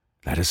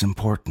 That is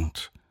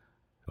important.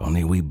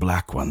 Only we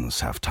black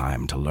ones have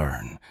time to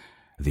learn.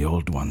 The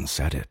old one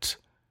said it.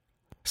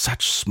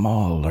 Such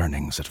small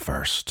learnings at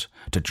first,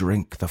 to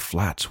drink the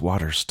flat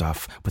water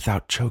stuff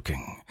without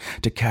choking,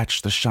 to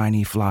catch the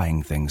shiny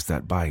flying things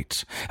that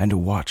bite, and to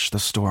watch the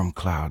storm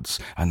clouds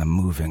and the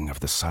moving of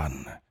the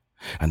sun,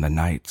 and the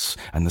nights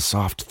and the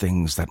soft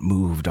things that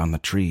moved on the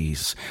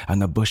trees,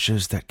 and the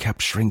bushes that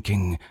kept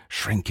shrinking.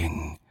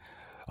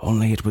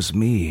 Only it was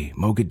me,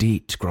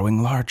 Mogadit,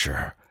 growing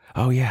larger.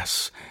 Oh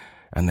yes,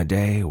 and the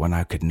day when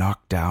I could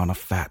knock down a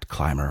fat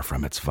climber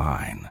from its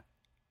vine.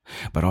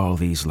 But all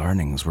these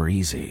learnings were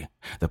easy.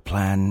 The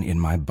plan in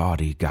my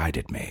body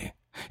guided me.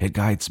 It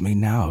guides me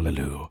now,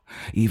 Lulu.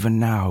 Even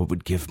now it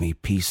would give me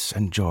peace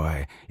and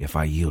joy if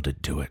I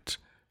yielded to it.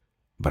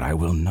 But I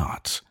will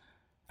not.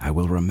 I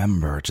will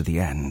remember to the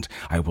end.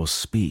 I will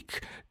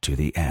speak to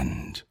the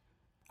end.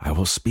 I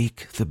will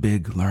speak the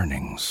big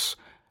learnings.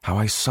 How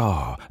I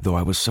saw, though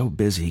I was so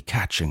busy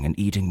catching and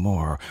eating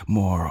more,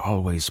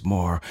 always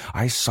more,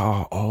 I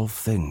saw all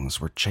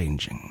things were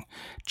changing.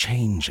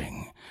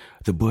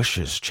 The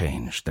bushes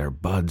changed their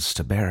buds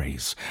to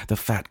berries, the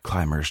fat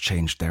climbers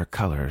changed their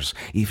colors,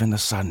 even the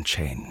sun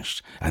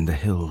changed, and the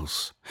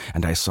hills.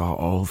 And I saw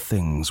all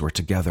things were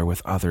together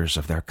with others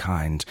of their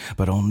kind,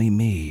 but only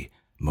me,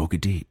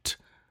 Mogadit.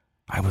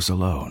 I was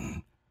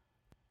alone.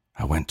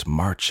 I went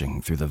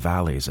marching through the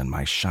valleys in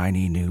my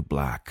shiny new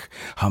black,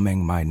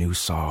 humming my new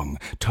song,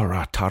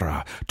 Tura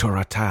Tara,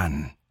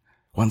 Turatan.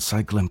 Once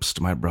I glimpsed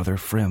my brother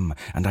Frim,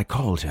 and I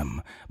called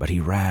him, but he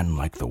ran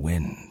like the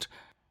wind.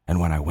 And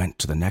when I went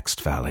to the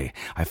next valley,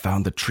 I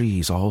found the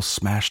trees all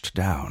smashed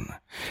down,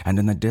 and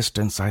in the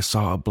distance I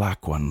saw a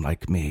black one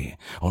like me,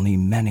 only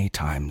many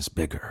times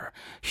bigger,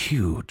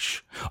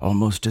 huge,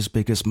 almost as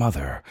big as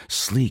Mother,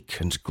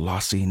 sleek and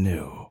glossy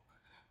new.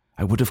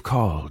 I would have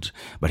called,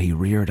 but he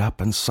reared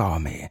up and saw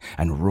me,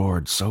 and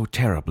roared so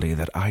terribly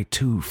that I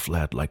too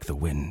fled like the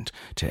wind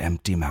to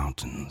empty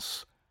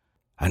mountains.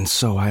 And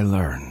so I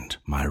learned,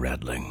 my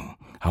redling,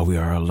 how we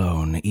are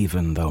alone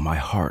even though my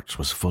heart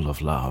was full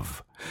of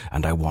love,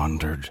 and I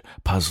wandered,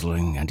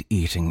 puzzling and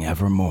eating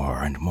ever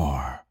more and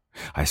more.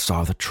 I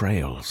saw the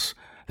trails.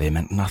 They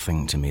meant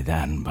nothing to me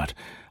then, but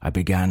I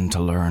began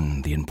to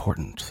learn the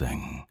important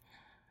thing.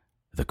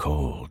 The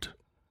cold.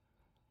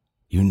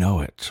 You know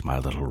it, my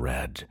little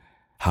red,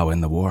 how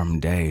in the warm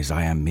days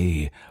I am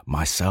me,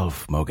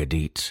 myself,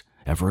 Mogadit,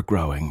 ever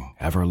growing,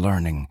 ever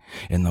learning.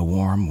 In the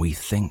warm we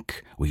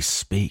think, we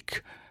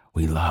speak,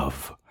 we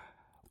love.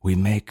 We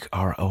make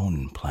our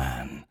own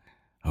plan.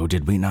 Oh,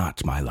 did we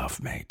not, my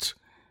love mate?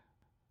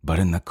 But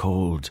in the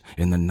cold,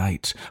 in the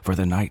night, for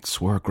the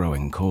nights were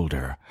growing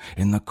colder,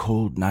 in the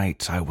cold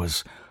night I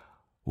was,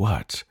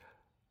 what?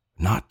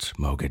 Not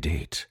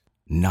Mogadit.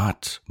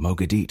 Not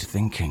Mogadit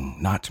thinking,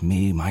 not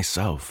me,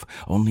 myself,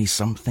 only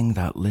something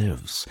that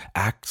lives,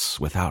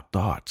 acts without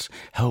thought,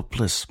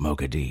 helpless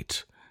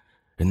Mogadit.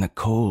 In the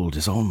cold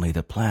is only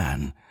the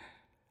plan.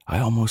 I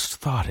almost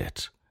thought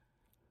it.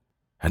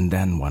 And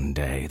then one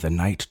day the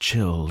night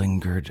chill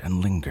lingered,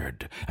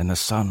 and the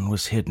sun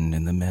was hidden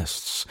in the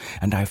mists,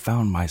 and I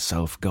found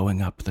myself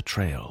going up the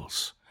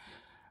trails.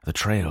 The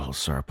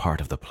trails are a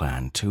part of the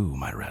plan too,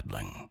 my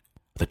redling.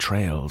 The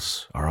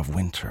trails are of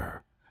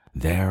winter.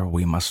 There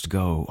we must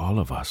go, all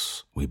of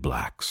us, we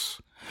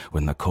blacks.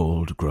 When the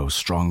cold grows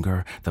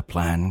stronger, the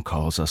plan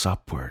calls us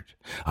upward.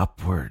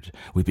 Upward,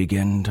 we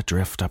begin to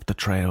drift up the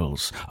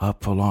trails,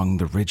 up along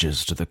the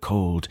ridges to the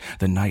cold,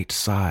 the night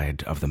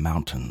side of the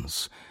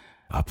mountains.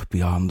 Up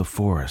beyond the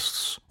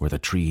forests where the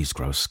trees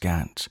grow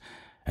scant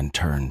and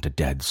turn to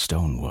dead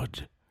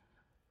stonewood.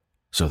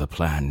 So the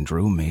plan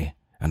drew me,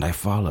 and I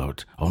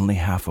followed, only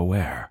half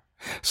aware.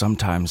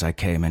 Sometimes I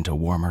came into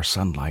warmer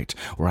sunlight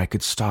where I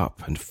could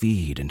stop and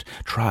feed and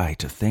try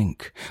to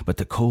think, but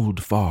the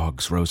cold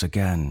fogs rose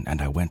again,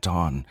 and I went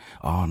on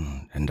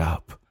and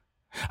up.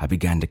 I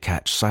began to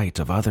catch sight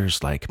of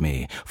others like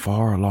me,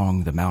 far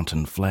along the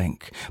mountain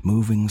flank,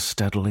 moving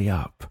steadily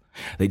up.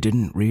 They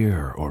didn't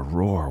rear or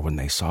roar when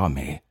they saw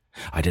me.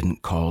 I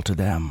didn't call to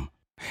them.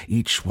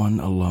 Each one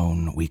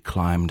alone we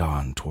climbed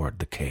on toward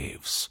the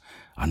caves,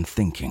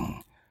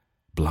 unthinking,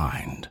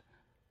 blind.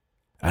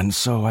 And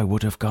so I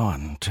would have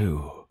gone,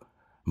 too.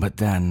 But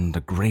then the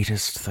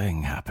greatest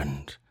thing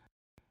happened.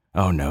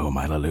 Oh no,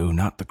 my Lulu,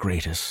 not the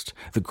greatest.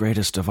 The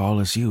greatest of all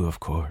is you, of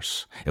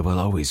course. It will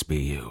always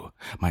be you.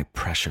 My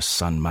precious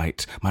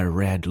sunmite, my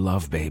red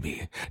love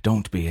baby.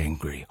 Don't be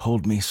angry.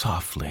 Hold me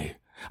softly.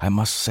 I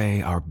must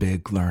say our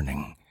big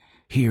learning.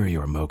 Hear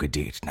your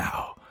Mogadit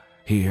now.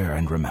 Hear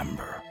and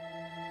remember.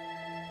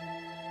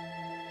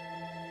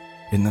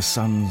 In the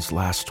sun's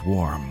last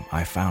warm,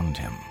 I found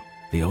him,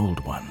 the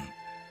old one.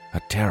 A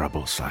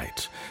terrible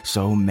sight,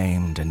 so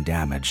maimed and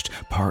damaged,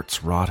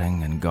 parts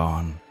rotting and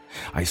gone.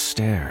 I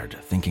stared,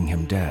 thinking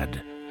him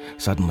dead.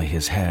 Suddenly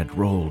his head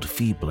rolled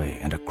feebly,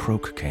 and a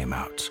croak came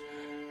out.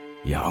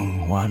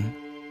 "Young one?"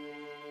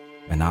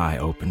 An eye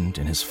opened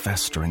in his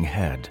festering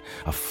head.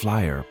 A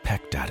flyer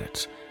pecked at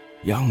it.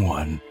 "Young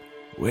one,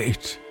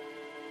 wait."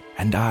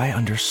 And I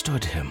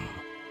understood him.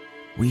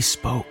 We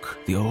spoke,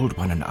 the old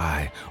one and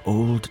I,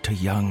 old to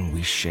young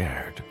we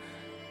shared.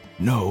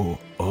 "No,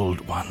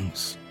 old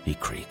ones," he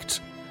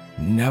creaked.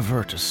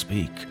 "Never to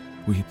speak,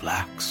 we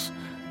blacks.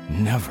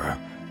 Never.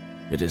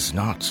 It is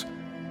not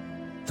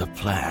the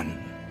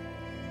plan."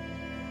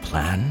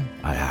 "Plan?"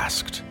 I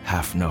asked,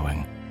 half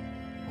knowing.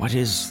 "What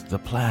is the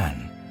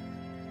plan?"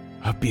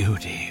 "A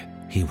beauty,"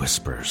 he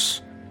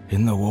whispers.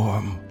 "In the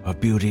warm, a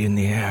beauty in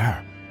the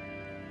air."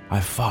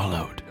 I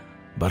followed,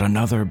 but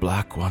another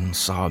black one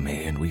saw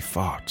me and we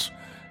fought,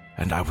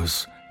 and I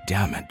was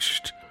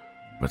damaged.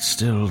 But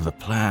still the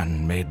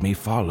plan made me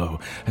follow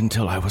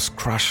until I was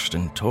crushed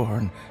and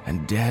torn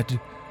and dead.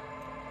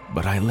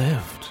 But I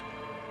lived,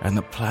 and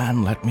the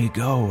plan let me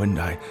go, and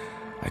I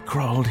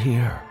crawled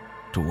here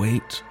to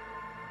wait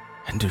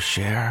and to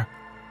share.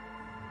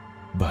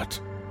 But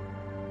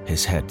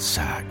his head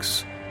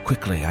sags.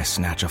 Quickly I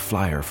snatch a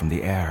flyer from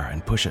the air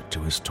and push it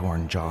to his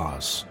torn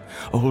jaws.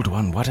 "Old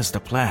one, what is the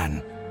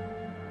plan?"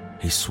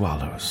 He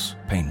swallows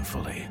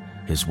painfully,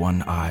 his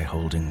one eye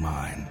holding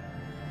mine.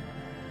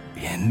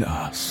 "In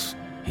us,"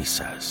 he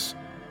says,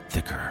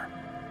 thicker.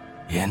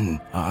 "In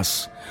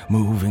us,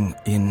 moving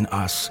in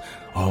us,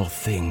 all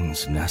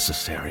things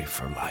necessary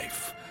for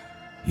life.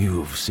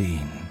 You've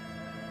seen.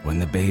 When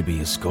the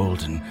baby is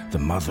golden, the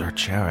mother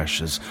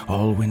cherishes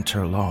all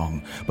winter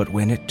long, but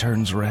when it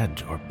turns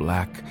red or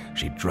black,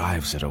 she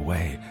drives it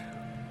away.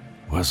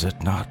 Was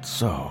it not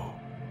so?"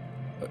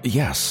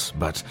 "Yes,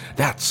 but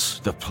that's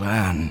the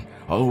plan.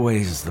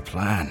 Always the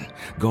plan.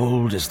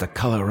 Gold is the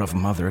color of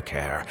mother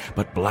care,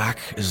 but black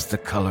is the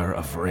color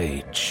of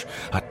rage.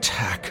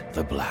 Attack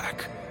the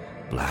black.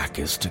 Black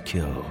is to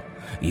kill.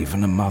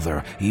 Even a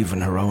mother,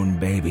 even her own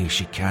baby,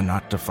 she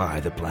cannot defy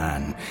the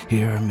plan.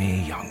 Hear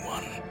me, young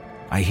one."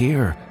 "I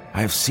hear, I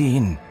have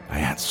seen," I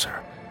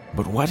answer.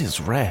 "But what is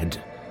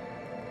red?"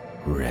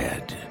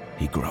 "Red,"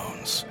 he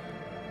groans.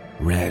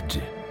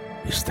 "Red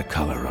is the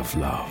color of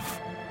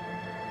love."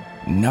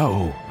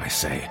 "No," I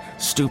say,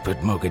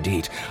 "stupid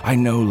Mogadit. I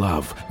know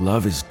love.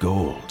 Love is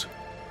gold."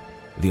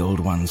 The old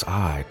one's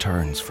eye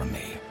turns from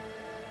me.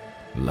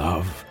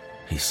 "Love,"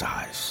 he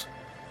sighs.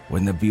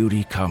 "When the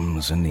beauty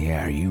comes in the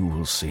air, you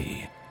will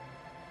see."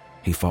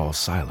 He falls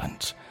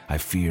silent. I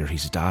fear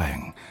he's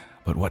dying,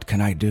 but what can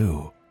I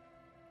do?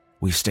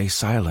 We stay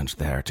silent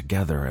there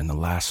together in the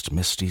last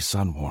misty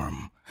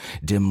sunwarm.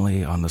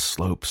 Dimly on the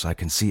slopes I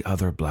can see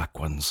other black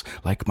ones,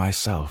 like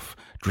myself,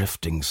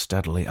 drifting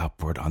steadily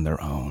upward on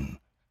their own.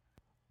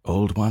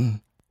 "Old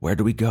one, where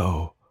do we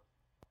go?"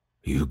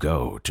 "You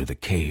go to the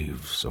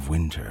caves of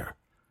winter.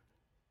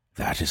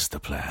 That is the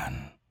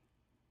plan."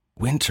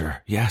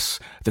 "Winter, yes,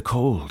 the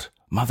cold.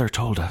 Mother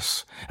told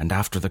us. And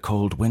after the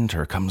cold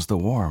winter comes the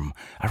warm.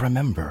 I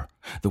remember.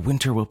 The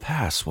winter will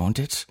pass, won't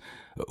it?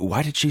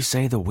 Why did she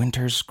say the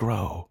winters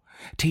grow?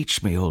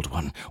 Teach me, old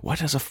one,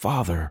 what is a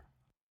father?"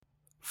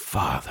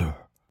 "Father,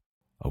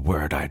 a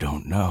word I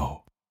don't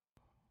know.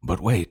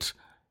 But wait,"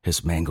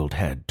 his mangled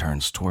head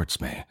turns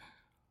towards me.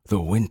 "The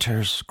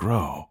winters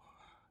grow.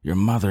 Your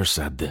mother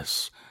said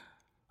this.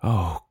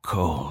 Oh,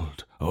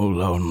 cold, oh,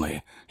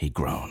 lonely," he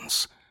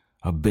groans.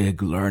 "A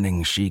big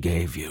learning she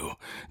gave you.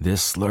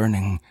 This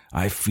learning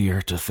I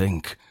fear to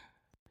think."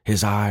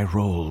 His eye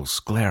rolls,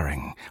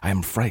 glaring. I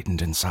am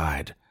frightened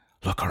inside.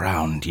 "Look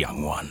around,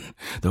 young one.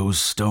 Those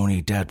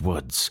stony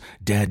deadwoods,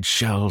 dead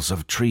shells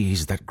of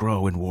trees that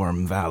grow in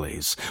warm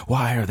valleys.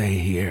 Why are they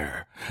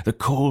here? The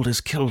cold has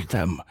killed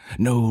them.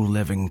 No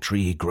living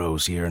tree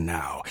grows here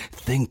now.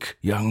 Think,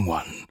 young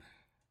one."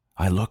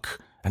 I look,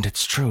 and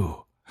it's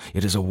true.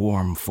 It is a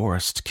warm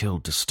forest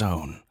killed to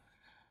stone.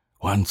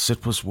 Once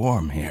it was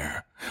warm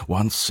here.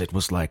 Once it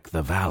was like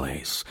the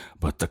valleys.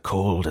 But the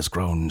cold has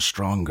grown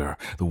stronger.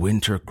 The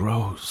winter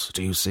grows,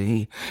 do you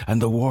see?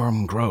 And the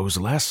warm grows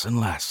less and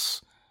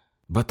less.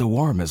 But the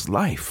warm is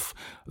life.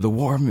 The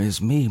warm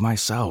is me,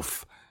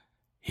 myself.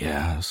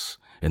 Yes,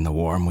 in the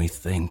warm we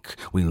think,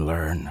 we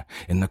learn.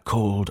 In the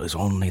cold is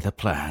only the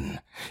plan.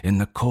 In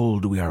the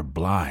cold we are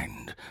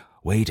blind,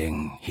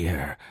 waiting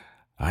here.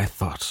 I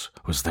thought,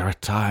 was there a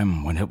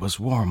time when it was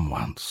warm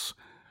once?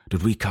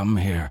 Did we come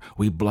here,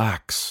 we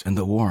blacks, in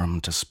the warm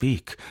to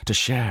speak, to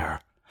share?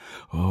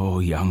 Oh,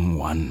 young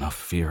one of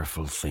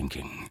fearful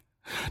thinking,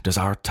 does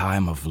our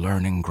time of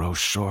learning grow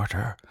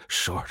shorter,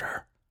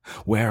 shorter?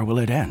 Where will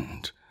it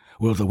end?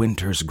 Will the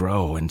winters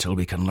grow until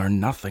we can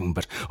learn nothing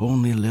but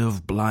only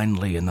live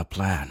blindly in the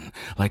plan,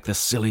 like the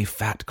silly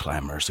fat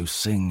climbers who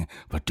sing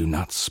but do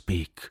not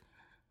speak?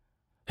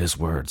 His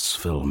words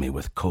fill me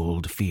with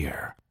cold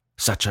fear.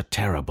 Such a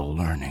terrible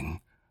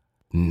learning.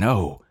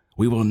 No,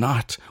 we will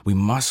not. We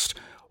must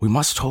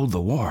hold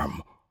the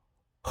worm.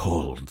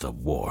 Hold the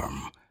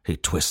worm. He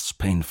twists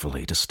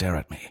painfully to stare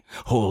at me.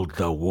 Hold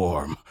the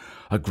worm.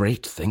 A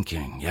great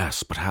thinking,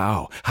 yes, but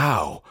how?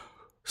 How?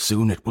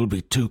 Soon it will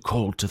be too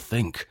cold to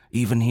think,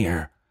 even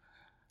here.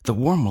 The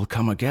worm will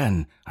come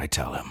again, I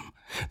tell him.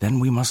 Then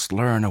we must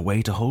learn a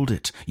way to hold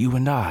it, you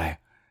and I.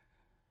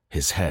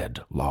 His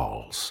head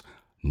lolls.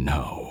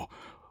 No,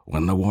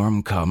 when the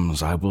worm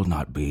comes, I will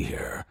not be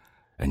here,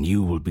 and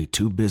you will be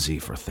too busy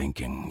for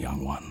thinking,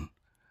 young one.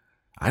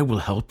 I will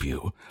help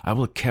you. I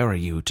will carry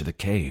you to the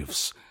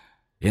caves.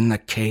 In the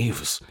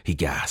caves, he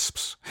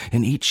gasps.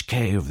 In each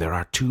cave there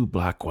are 2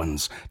 black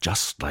ones,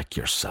 just like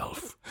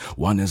yourself.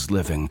 One is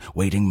living,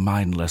 waiting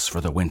mindless for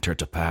the winter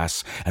to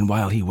pass, and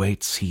while he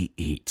waits, he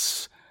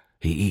eats.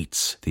 He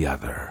eats the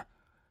other.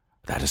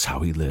 That is how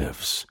he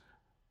lives.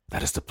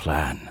 That is the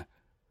plan.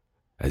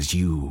 As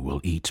you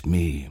will eat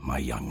me, my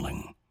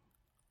youngling.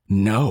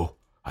 No,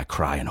 I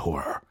cry in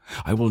horror.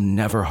 I will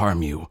never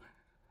harm you.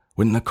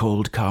 When the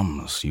cold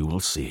comes, you will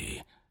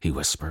see, he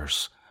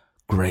whispers.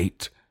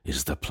 Great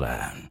is the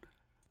plan.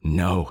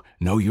 No,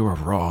 you are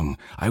wrong.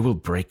 I will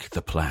break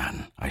the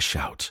plan, I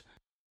shout.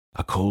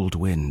 A cold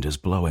wind is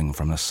blowing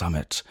from the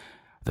summit.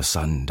 The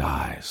sun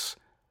dies.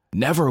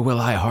 Never will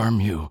I harm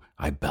you,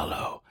 I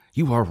bellow.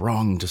 You are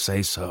wrong to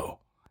say so.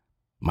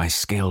 My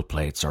scale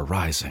plates are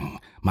rising.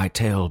 My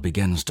tail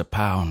begins to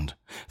pound.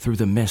 Through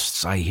the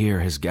mists I hear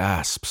his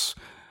gasps.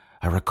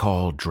 I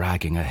recall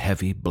dragging a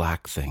heavy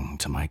black thing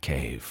to my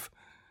cave.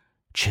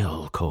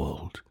 Chill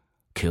cold,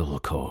 kill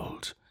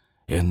cold.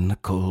 In the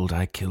cold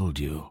I killed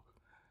you.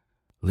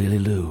 Lily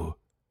Lou,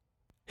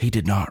 he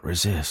did not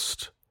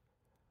resist.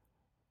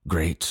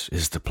 Great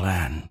is the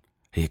plan.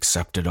 He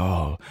accepted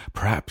all.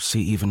 Perhaps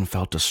he even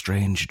felt a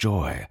strange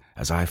joy,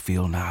 as I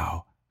feel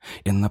now.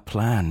 In the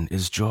plan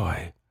is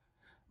joy.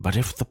 But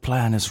if the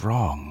plan is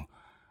wrong,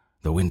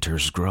 the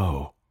winters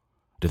grow.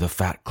 Do the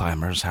fat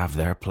climbers have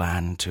their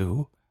plan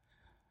too?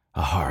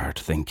 A hard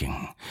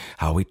thinking.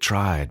 How we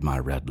tried, my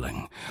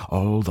redling.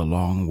 All the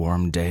long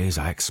warm days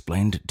I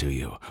explained it to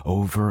you,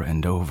 over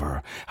and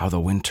over, how the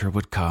winter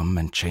would come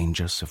and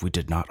change us if we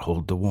did not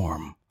hold the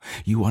warm.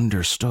 You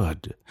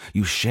understood.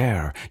 You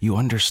share. You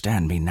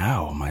understand me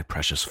now, my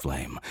precious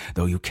flame.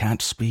 Though you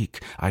can't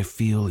speak, I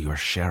feel your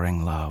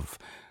sharing love.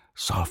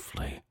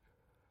 Softly.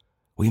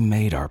 We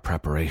made our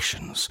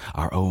preparations,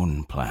 our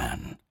own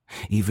plan.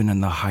 Even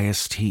in the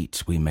highest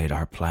heat we made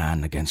our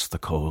plan against the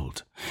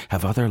cold.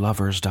 Have other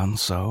lovers done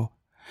so?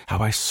 How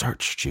I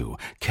searched you,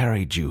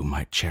 carried you,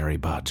 my cherry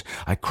bud.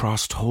 I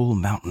crossed whole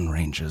mountain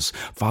ranges,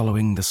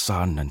 following the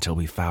sun until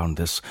we found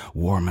this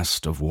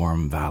warmest of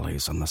warm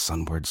valleys on the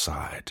sunward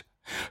side.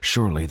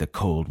 Surely the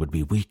cold would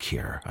be weak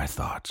here, I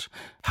thought.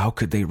 How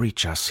could they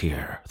reach us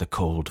here, the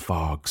cold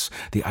fogs,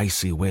 the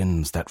icy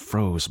winds that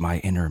froze my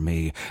inner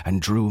me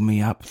and drew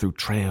me up through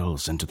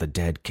trails into the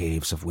dead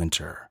caves of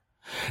winter?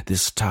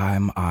 This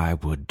time I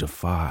would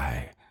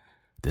defy.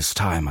 This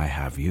time I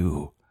have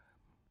you.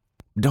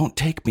 Don't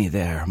take me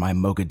there, my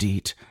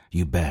Mogadit,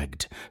 you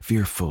begged,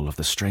 fearful of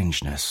the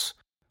strangeness.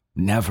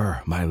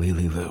 Never, my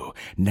Lily Lou,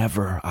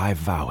 never, I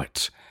vow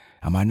it.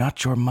 Am I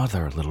not your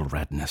mother, little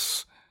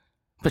redness?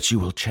 But you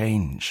will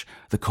change.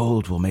 The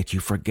cold will make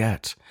you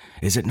forget.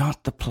 Is it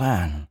not the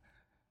plan?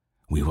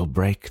 We will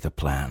break the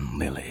plan,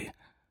 Lily.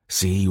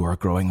 See, you are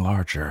growing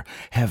larger,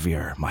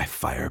 heavier, my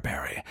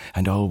fireberry,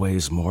 and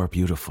always more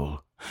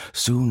beautiful.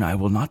 Soon I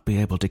will not be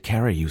able to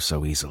carry you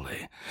so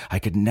easily. I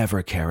could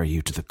never carry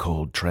you to the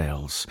cold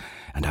trails,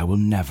 and I will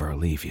never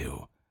leave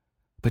you.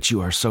 But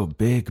you are so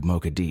big,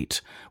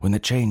 Mogadit. When the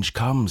change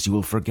comes, you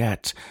will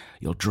forget.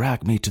 You'll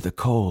drag me to the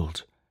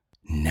cold.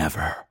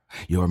 Never.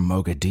 Your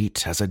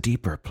Mogadit has a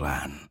deeper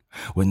plan.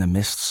 When the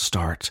mists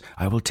start,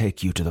 I will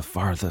take you to the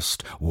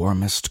farthest,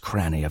 warmest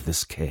cranny of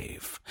this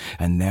cave,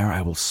 and there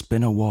I will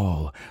spin a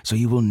wall, so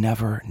you will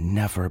never,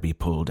 never be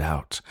pulled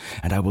out,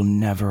 and I will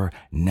never,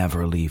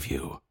 never leave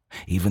you.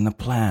 Even the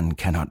plan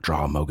cannot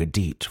draw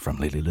Mogadit from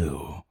Lily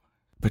Lou.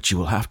 But you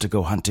will have to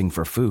go hunting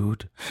for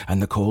food, and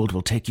the cold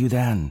will take you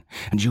then,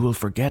 and you will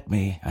forget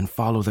me and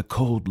follow the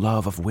cold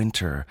love of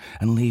winter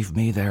and leave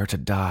me there to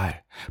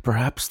die.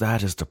 Perhaps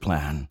that is the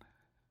plan.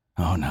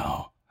 Oh,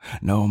 no.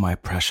 No, my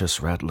precious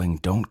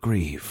redling, don't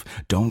grieve,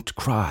 don't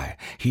cry.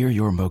 Hear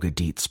your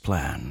Mogadit's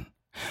plan.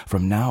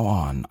 From now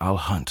on, I'll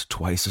hunt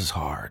twice as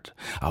hard.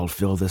 I'll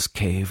fill this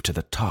cave to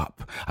the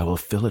top. I will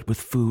fill it with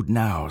food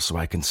now so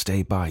I can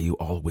stay by you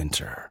all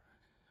winter.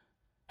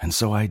 And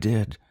so I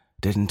did,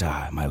 didn't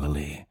I, my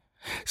Lily?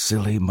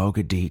 Silly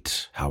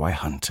Mogadit, how I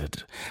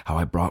hunted, how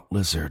I brought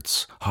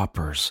lizards,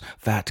 hoppers,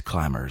 fat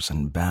climbers,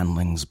 and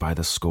banlings by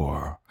the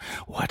score.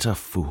 What a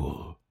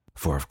fool!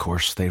 For of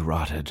course they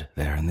rotted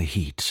there in the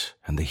heat,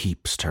 and the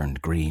heaps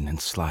turned green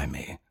and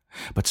slimy,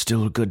 but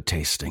still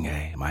good-tasting,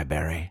 eh, my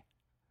berry?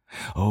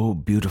 Oh,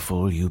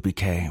 beautiful you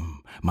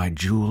became, my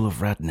jewel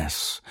of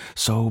redness,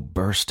 so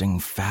bursting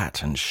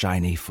fat and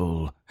shiny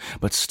full,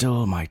 but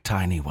still my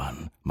tiny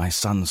one, my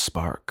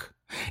sun-spark.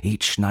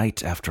 Each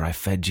night after I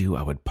fed you,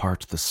 I would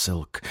part the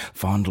silk,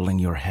 fondling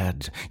your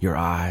head, your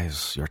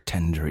eyes, your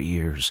tender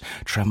ears,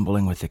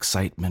 trembling with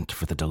excitement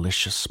for the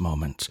delicious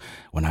moment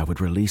when I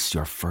would release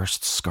your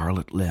first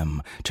scarlet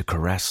limb to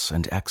caress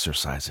and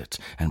exercise it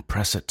and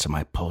press it to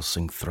my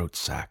pulsing throat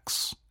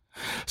sacs.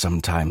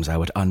 Sometimes I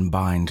would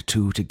unbind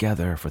two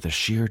together for the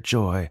sheer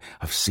joy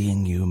of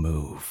seeing you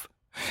move.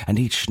 And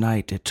each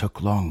night it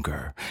took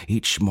longer.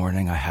 Each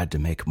morning I had to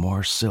make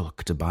more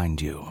silk to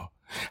bind you.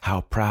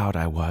 How proud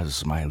I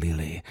was, my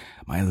Lily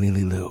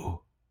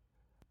Lou.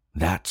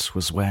 That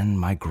was when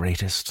my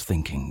greatest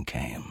thinking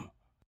came.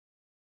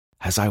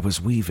 As I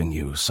was weaving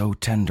you so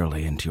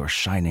tenderly into your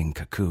shining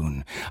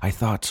cocoon, I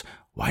thought,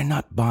 why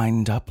not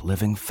bind up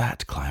living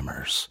fat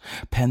climbers,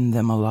 pen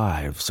them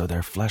alive so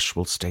their flesh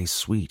will stay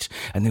sweet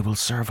and they will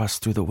serve us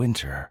through the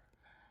winter?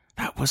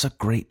 That was a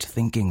great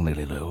thinking,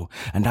 Lily Lou,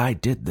 and I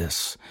did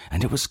this,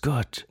 and it was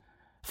good.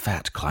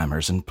 Fat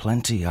climbers in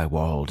plenty I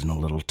walled in a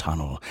little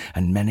tunnel,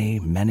 and many,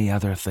 many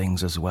other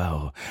things as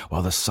well,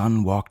 while the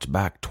sun walked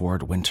back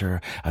toward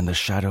winter and the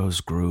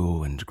shadows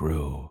grew and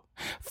grew.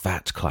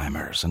 Fat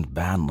climbers and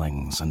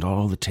banlings and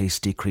all the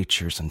tasty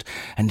creatures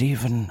and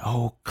even,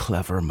 oh,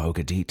 clever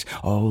Mogadit,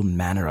 all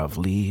manner of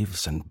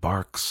leaves and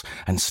barks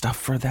and stuff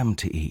for them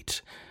to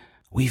eat.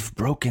 We've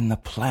broken the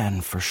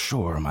plan for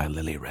sure, my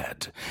Lily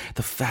Red.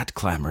 The fat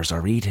climbers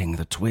are eating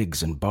the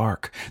twigs and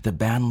bark, the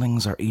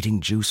banlings are eating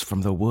juice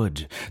from the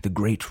wood, the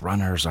great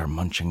runners are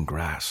munching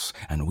grass,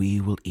 and we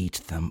will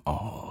eat them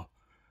all.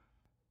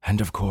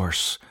 And of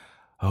course,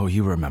 oh,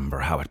 you remember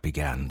how it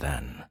began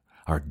then,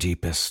 our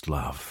deepest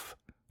love.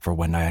 For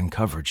when I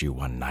uncovered you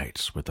one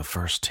night with the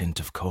first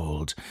hint of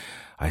cold,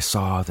 I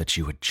saw that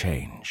you had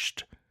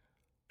changed.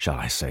 Shall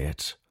I say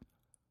it?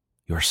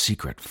 Your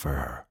secret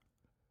fur.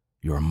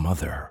 Your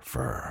mother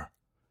fur.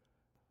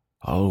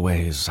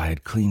 Always I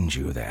had cleaned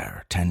you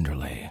there,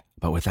 tenderly,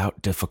 but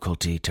without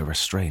difficulty to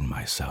restrain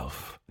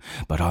myself.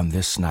 But on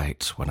this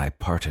night, when I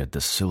parted the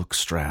silk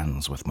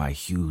strands with my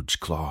huge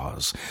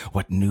claws,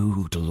 what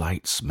new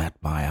delights met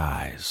my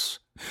eyes!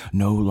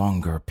 No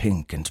longer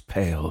pink and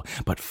pale,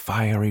 but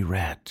fiery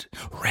red,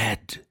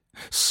 red!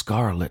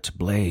 Scarlet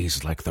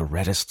blazed like the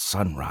reddest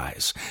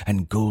sunrise,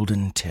 and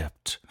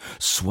golden-tipped,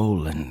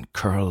 swollen,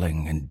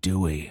 curling, and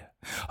dewy.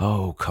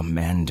 Oh,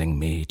 commanding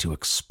me to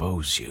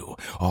expose you,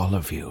 all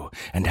of you,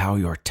 and how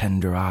your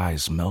tender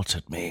eyes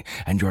melted me,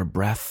 and your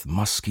breath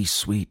musky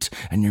sweet,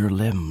 and your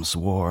limbs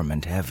warm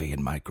and heavy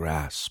in my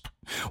grasp,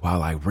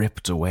 while I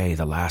ripped away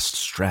the last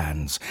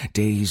strands,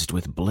 dazed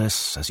with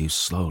bliss as you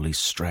slowly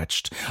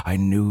stretched. I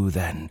knew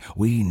then,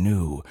 we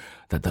knew,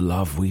 that the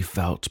love we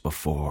felt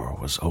before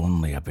was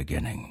only a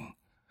beginning.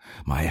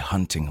 My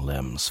hunting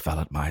limbs fell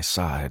at my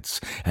sides,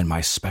 and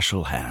my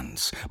special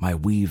hands, my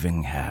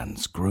weaving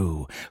hands,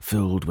 grew,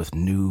 filled with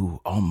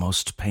new,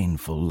 almost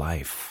painful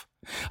life.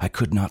 I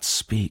could not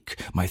speak,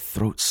 my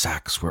throat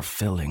sacs were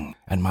filling,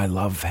 and my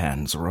love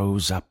hands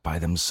rose up by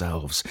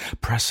themselves,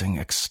 pressing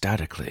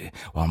ecstatically,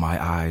 while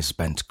my eyes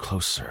bent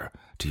closer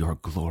to your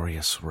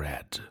glorious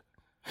red.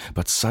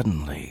 But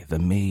suddenly the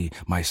me,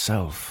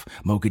 myself,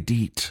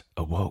 Mogadit,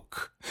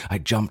 awoke. I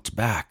jumped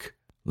back.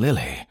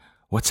 Lily,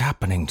 what's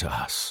happening to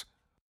us?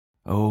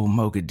 Oh,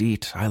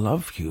 Mogadit, I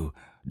love you.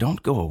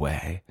 Don't go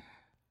away.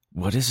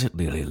 What is it,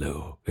 Lily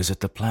Lou? Is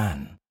it the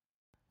plan?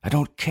 I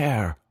don't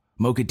care.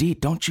 Mogadit,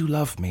 don't you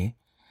love me?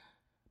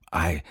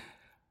 I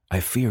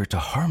fear to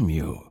harm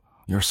you.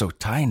 You're so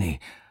tiny.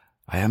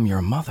 I am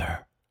your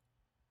mother.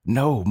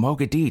 No,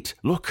 Mogadit,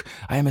 look,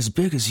 I am as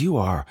big as you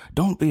are.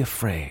 Don't be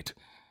afraid.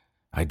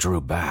 I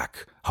drew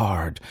back,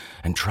 hard,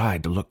 and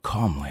tried to look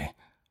calmly.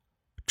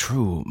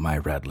 True, my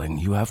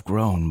redling, you have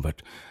grown,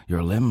 but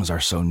your limbs are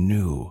so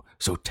new,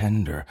 so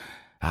tender.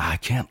 I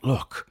can't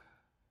look.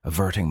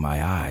 Averting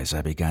my eyes,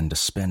 I began to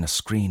spin a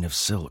screen of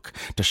silk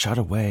to shut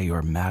away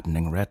your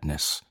maddening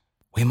redness.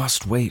 We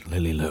must wait,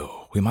 Lily Lou.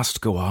 We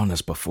must go on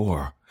as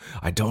before.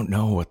 I don't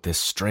know what this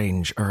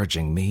strange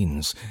urging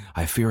means.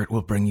 I fear it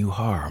will bring you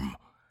harm.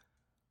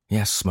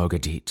 Yes,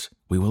 Mogadit,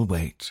 we will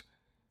wait.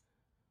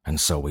 And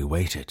so we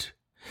waited,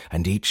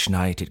 and each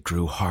night it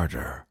grew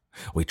harder.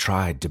 We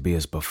tried to be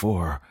as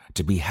before,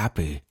 to be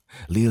happy,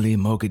 Lily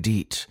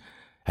Mogadit,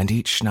 and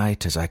each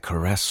night as I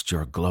caressed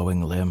your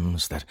glowing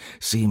limbs that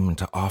seemed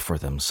to offer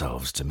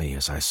themselves to me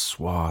as I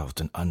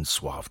swathed and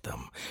unswathed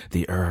them,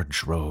 the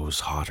urge rose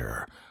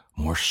hotter,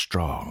 more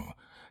strong,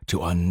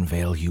 to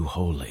unveil you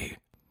wholly.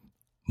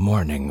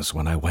 Mornings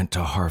when I went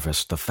to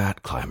harvest the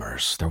fat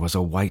climbers, there was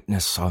a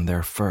whiteness on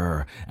their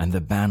fur, and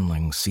the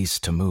banlings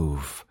ceased to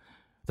move.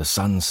 The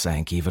sun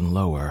sank even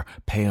lower,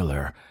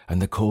 paler,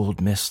 and the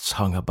cold mists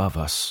hung above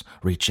us,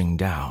 reaching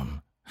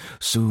down.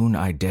 Soon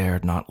I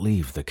dared not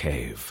leave the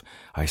cave.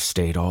 I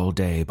stayed all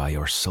day by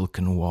your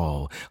silken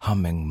wall,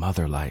 humming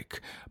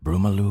mother-like,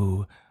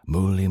 Brumaloo,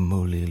 Mooli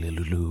Mooli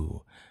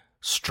Lilulu,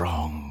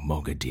 strong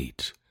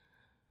Mogadit.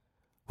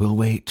 We'll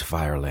wait,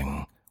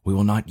 Fireling. We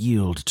will not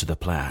yield to the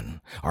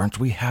plan. Aren't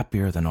we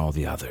happier than all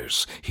the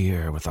others,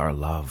 here with our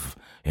love,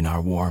 in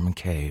our warm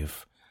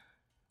cave?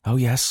 Oh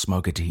yes,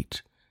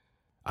 Mogadit.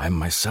 I'm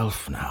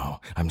myself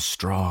now. I'm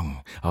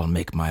strong. I'll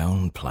make my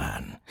own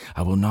plan.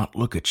 I will not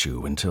look at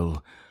you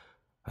until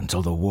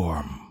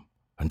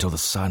the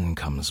sun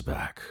comes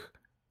back.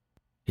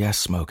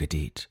 Yes,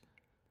 Mogadit.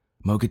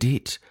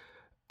 Mogadit,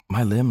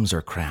 my limbs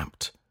are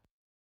cramped.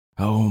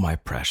 Oh, my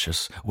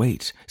precious,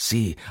 wait,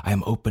 see, I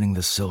am opening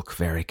the silk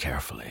very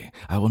carefully.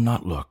 I will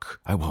not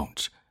look, I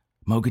won't.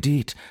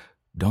 Mogadit,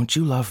 don't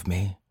you love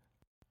me?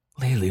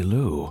 Lily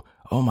Lou,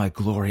 oh, my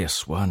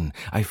glorious one,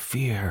 I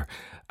fear,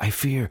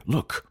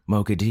 look,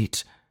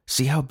 Mogadit,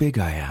 see how big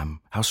I am,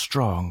 how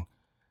strong.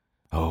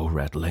 Oh,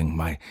 Redling,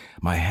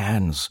 my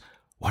hands,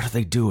 what are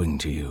they doing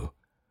to you?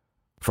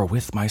 For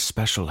with my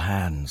special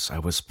hands I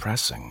was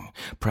pressing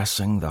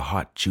the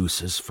hot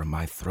juices from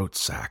my throat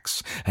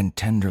sacs, and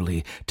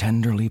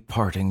tenderly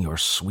parting your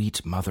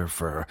sweet mother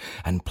fur,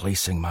 and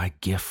placing my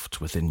gift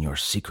within your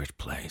secret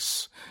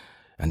place.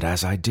 And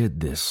as I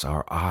did this,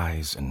 our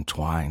eyes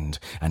entwined,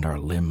 and our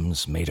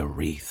limbs made a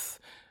wreath.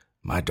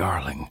 My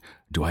darling,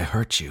 do I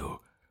hurt you?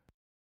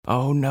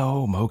 Oh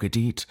no,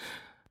 Mogadit,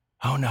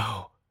 oh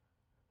no.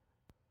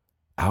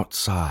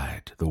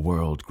 Outside, the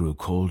world grew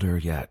colder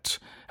yet,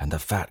 and the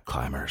fat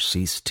climber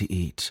ceased to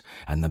eat,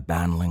 and the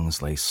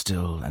banlings lay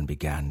still and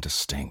began to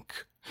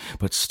stink.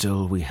 But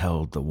still we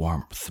held the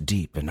warmth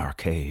deep in our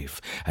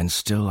cave, and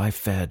still I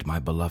fed my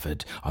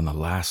beloved on the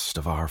last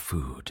of our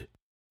food.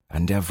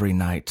 And every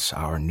night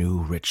our new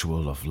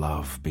ritual of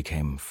love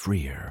became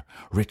freer,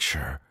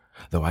 richer,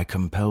 though I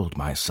compelled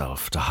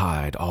myself to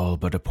hide all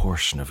but a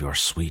portion of your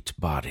sweet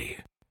body.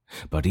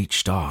 But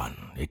each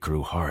dawn it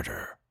grew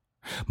harder.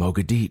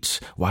 Mogadit,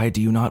 why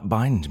do you not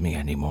bind me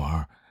any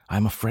more?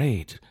 I'm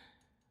afraid.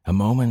 A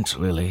moment,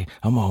 Lily,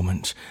 a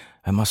moment.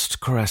 I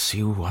must caress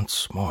you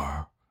once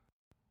more.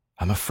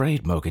 I'm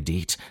afraid,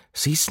 Mogadit.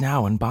 Cease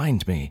now and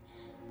bind me.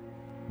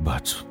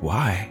 But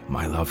why,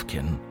 my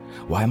lovekin?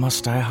 Why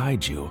must I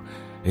hide you?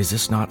 Is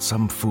this not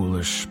some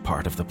foolish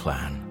part of the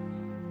plan?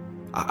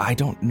 I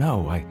don't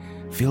know. I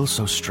feel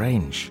so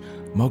strange.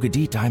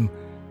 Mogadit, I'm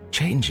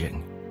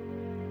changing.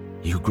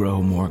 You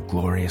grow more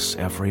glorious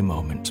every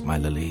moment, my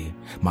Lily,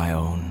 my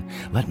own.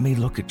 Let me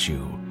look at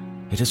you.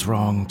 It is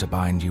wrong to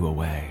bind you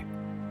away.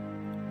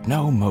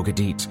 No,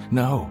 Mogadit,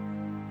 no.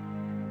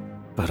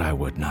 But I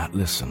would not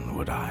listen,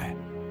 would I?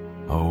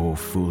 Oh,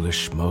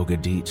 foolish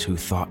Mogadit, who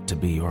thought to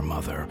be your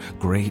mother,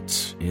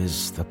 great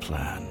is the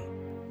plan.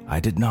 I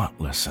did not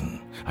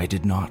listen. I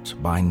did not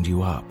bind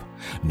you up.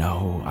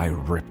 No, I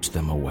ripped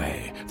them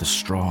away, the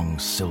strong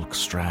silk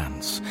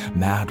strands.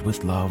 Mad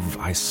with love,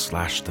 I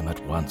slashed them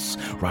at once,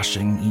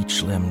 rushing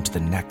each limb to the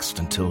next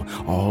until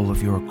all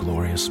of your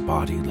glorious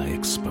body lay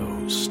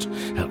exposed.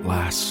 At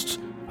last,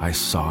 I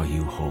saw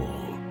you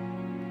whole.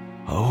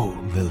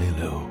 Oh, Lily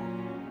Lou,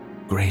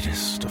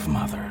 greatest of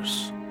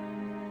mothers.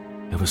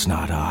 It was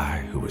not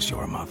I who was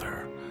your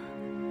mother.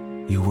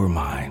 You were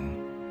mine.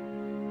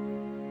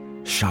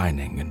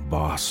 Shining and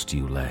bossed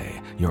you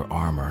lay, your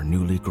armor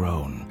newly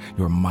grown,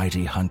 your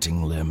mighty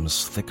hunting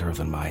limbs thicker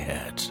than my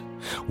head.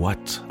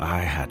 What I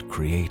had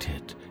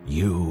created,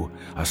 you,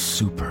 a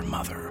super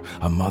mother,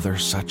 a mother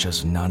such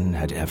as none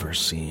had ever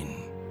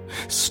seen.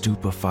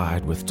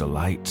 Stupefied with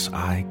delight,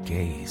 I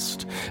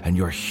gazed, and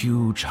your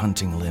huge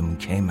hunting limb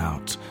came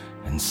out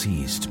and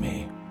seized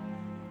me.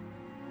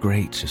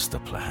 Great is the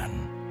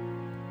plan.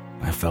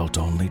 I felt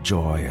only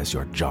joy as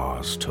your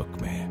jaws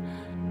took me,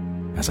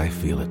 as I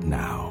feel it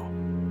now.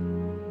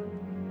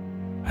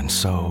 And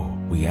so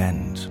we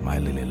end, my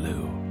Lily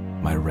Lou,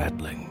 my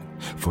redling,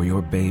 for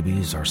your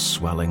babies are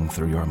swelling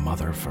through your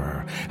mother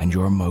fur, and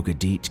your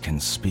Mogadit can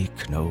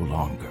speak no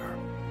longer.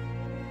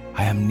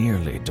 I am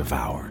nearly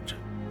devoured.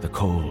 The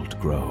cold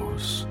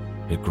grows.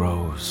 It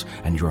grows,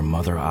 and your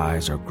mother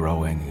eyes are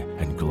growing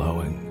and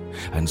glowing,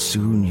 and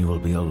soon you will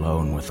be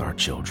alone with our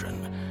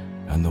children,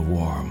 and the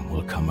warm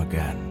will come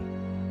again.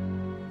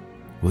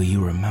 Will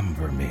you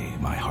remember me,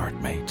 my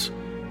heartmate?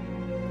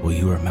 Will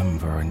you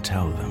remember and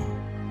tell them?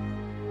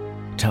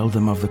 Tell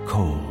them of the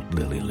cold,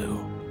 Lily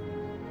Lou.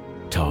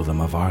 Tell them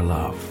of our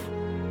love.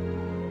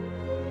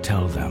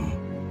 Tell them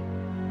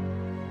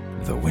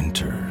the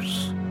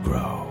winters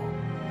grow.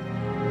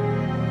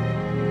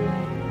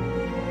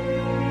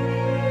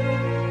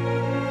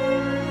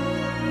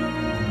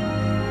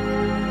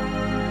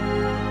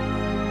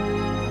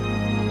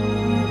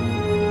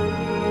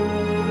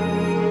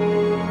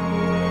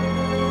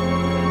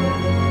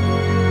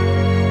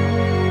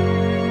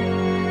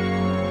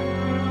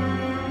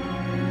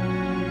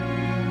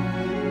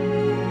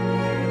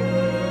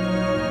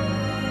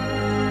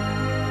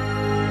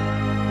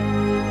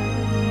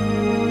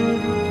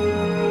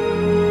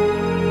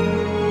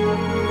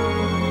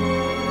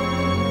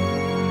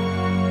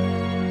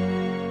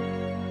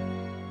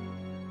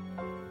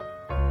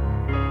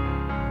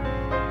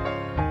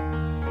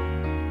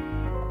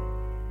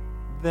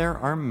 There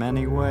are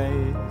many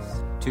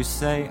ways to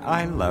say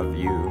I love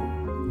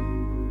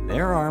you.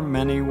 There are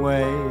many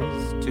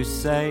ways to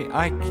say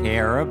I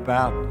care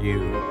about you.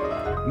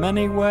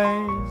 Many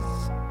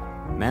ways,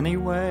 many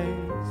ways,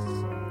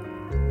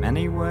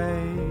 many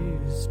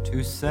ways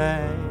to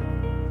say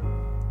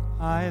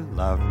I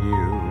love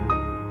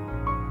you.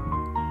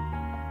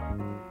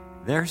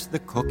 There's the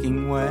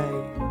cooking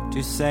way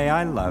to say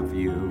I love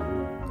you.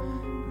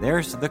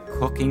 There's the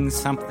cooking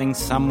something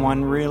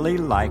someone really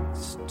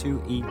likes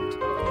to eat.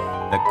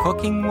 The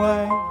cooking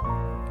way,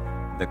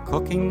 the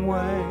cooking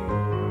way,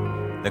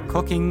 the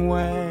cooking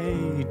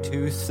way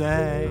to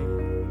say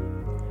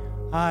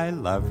I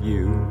love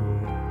you.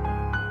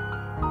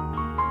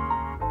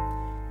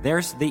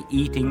 There's the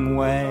eating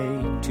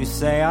way to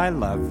say I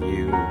love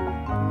you.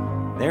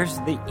 There's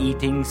the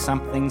eating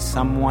something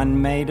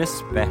someone made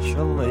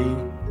especially.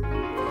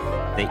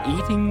 The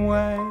eating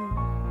way,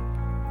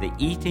 the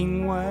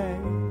eating way,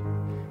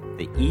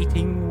 the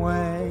eating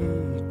way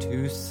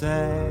to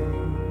say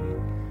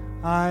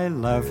I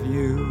love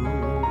you.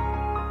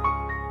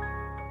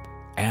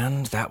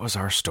 And that was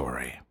our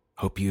story.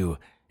 Hope you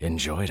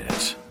enjoyed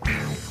it.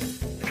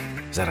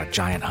 Is that a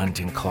giant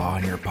hunting claw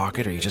in your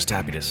pocket, or are you just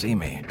happy to see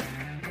me?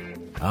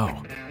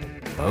 Oh,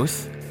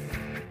 both?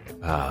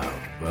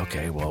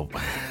 Okay, well,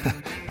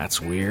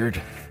 that's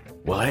weird.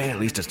 Well, hey, at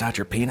least it's not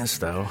your penis,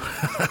 though.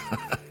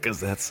 Because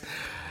that's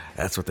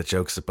what the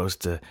joke's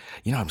supposed to...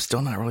 You know, I'm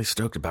still not really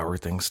stoked about where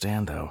things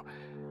stand, though.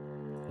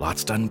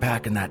 Lots to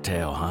unpack in that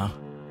tale, huh?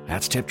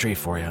 That's Tiptree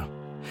for you.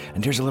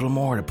 And here's a little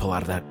more to pull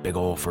out of that big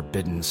ol'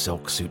 forbidden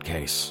silk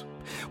suitcase.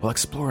 While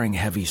exploring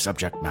heavy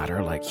subject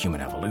matter like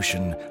human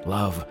evolution,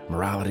 love,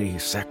 morality,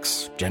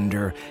 sex,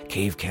 gender,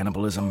 cave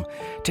cannibalism,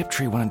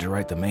 Tiptree wanted to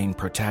write the main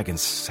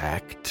protagonist's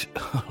act,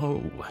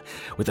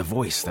 with a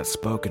voice that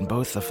spoke in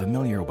both a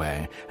familiar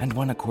way and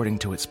one according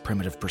to its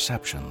primitive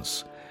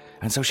perceptions.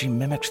 And so she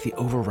mimicked the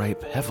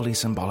overripe, heavily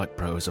symbolic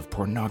prose of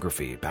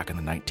pornography back in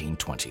the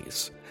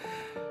 1920s.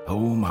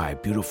 Oh, my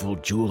beautiful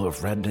jewel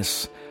of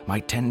redness, my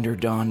tender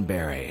dawn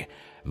berry,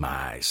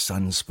 my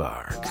sun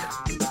spark.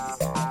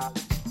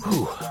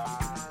 Whew.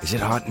 Is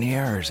it hot in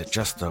here, or is it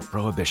just the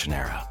Prohibition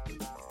era?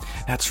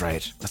 That's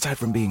right. Aside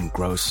from being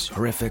gross,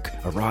 horrific,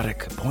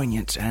 erotic,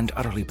 poignant, and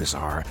utterly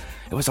bizarre,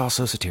 it was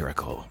also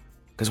satirical.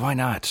 'Cause why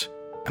not?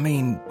 I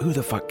mean, who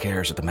the fuck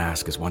cares if the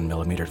mask is 1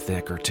 millimeter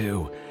thick or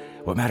 2?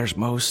 What matters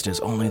most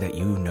is only that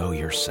you know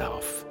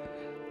yourself.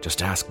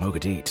 Just ask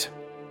Mogadit.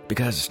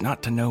 Because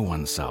not to know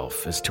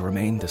oneself is to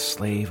remain the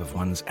slave of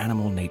one's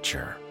animal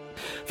nature.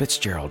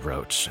 Fitzgerald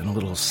wrote in a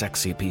little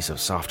sexy piece of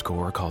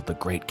softcore called The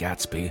Great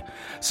Gatsby,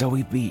 so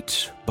we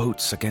beat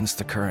boats against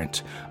the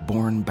current,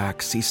 borne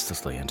back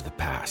ceaselessly into the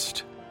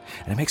past.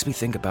 And it makes me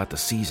think about the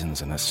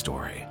seasons in this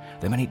story,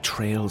 the many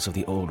trails of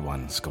the old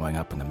ones going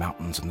up in the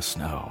mountains and the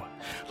snow,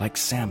 like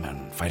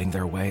salmon fighting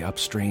their way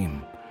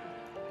upstream.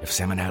 If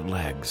salmon had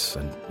legs,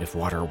 and if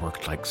water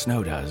worked like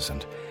snow does,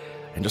 and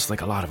just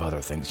like a lot of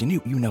other things, you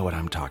know what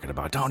I'm talking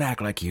about. Don't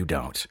act like you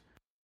don't.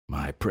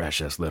 My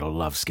precious little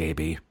love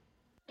scaby.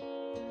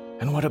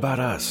 And what about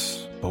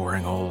us,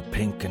 boring old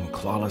pink and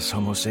clawless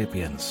Homo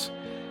sapiens?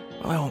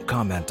 Well, I won't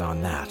comment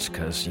on that,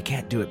 because you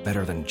can't do it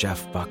better than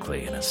Jeff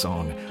Buckley in his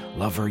song,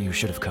 Lover You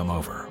Should Have Come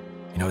Over.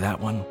 You know that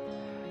one?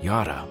 You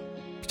oughta.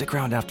 Stick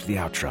around after the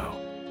outro.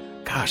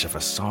 Gosh, if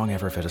a song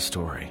ever fit a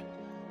story.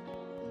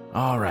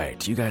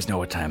 Alright, you guys know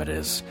what time it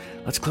is.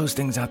 Let's close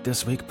things out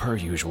this week, per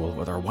usual,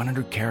 with our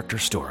 100-character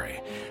story,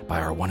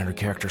 by our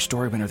 100-character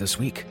story winner this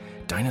week,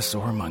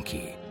 Dinosaur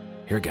Monkey.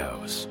 Here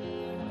goes.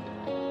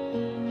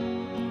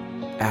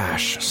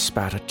 Ash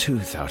spat a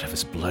tooth out of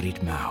his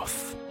bloodied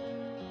mouth.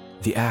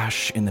 The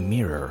Ash in the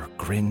mirror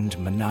grinned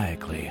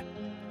maniacally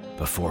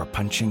before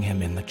punching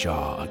him in the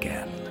jaw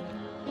again.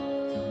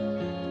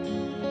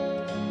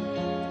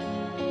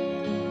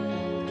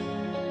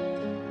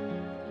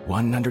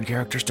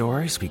 "100-character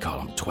stories, we call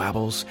them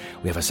twabbles.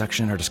 We have a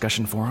section in our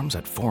discussion forums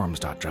at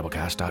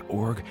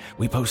forums.drabblecast.org.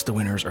 We post the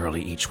winners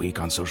early each week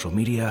on social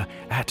media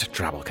at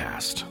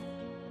Drabblecast.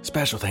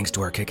 Special thanks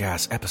to our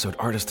kick-ass episode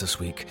artist this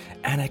week,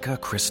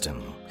 Annika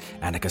Kristen.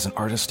 Annika is an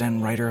artist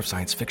and writer of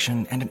science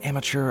fiction and an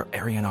amateur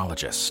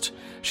Aryanologist.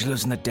 She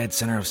lives in the dead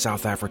center of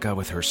South Africa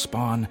with her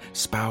spawn,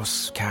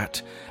 spouse,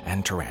 cat,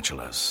 and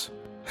tarantulas.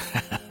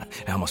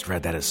 I almost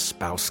read that as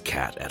spouse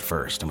cat at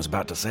first and was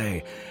about to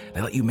say,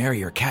 they let you marry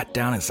your cat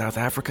down in South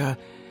Africa?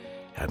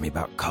 Had me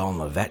about calling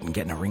the vet and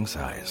getting a ring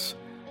size.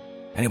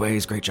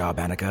 Anyways, great job,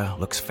 Annika.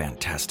 Looks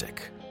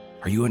fantastic.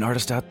 Are you an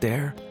artist out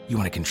there? You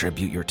want to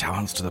contribute your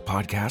talents to the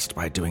podcast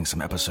by doing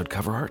some episode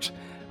cover art?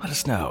 Let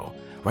us know.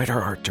 Write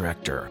our art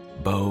director,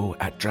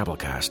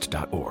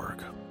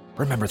 bo@drabblecast.org.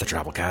 Remember, the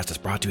Drabblecast is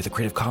brought to you with a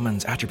Creative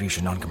Commons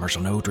Attribution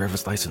Non-Commercial No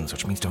Derivatives License,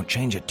 which means don't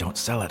change it, don't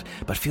sell it,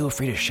 but feel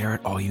free to share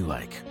it all you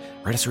like.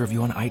 Write us a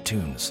review on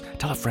iTunes.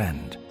 Tell a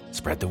friend.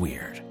 Spread the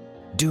weird.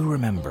 Do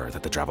remember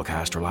that the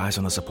Drabblecast relies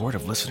on the support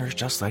of listeners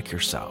just like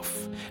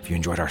yourself. If you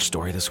enjoyed our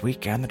story this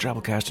week and the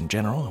Drabblecast in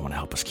general and want to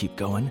help us keep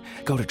going,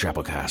 go to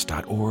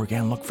drabblecast.org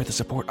and look for the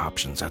support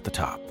options at the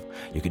top.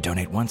 You could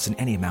donate once in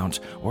any amount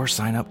or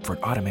sign up for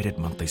an automated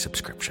monthly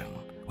subscription.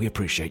 We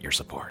appreciate your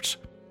support.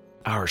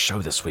 Our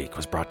show this week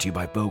was brought to you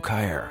by Bo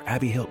Kyer,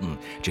 Abby Hilton,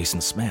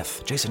 Jason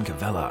Smith, Jason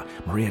Cavella,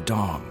 Maria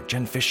Dom,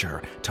 Jen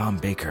Fisher, Tom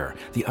Baker,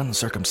 The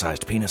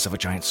Uncircumcised Penis of a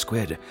Giant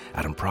Squid,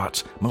 Adam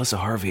Pratt, Melissa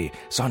Harvey,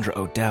 Sandra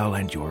Odell,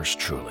 and yours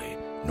truly,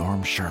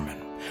 Norm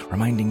Sherman,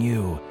 reminding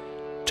you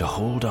to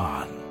hold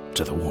on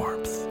to the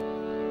warmth.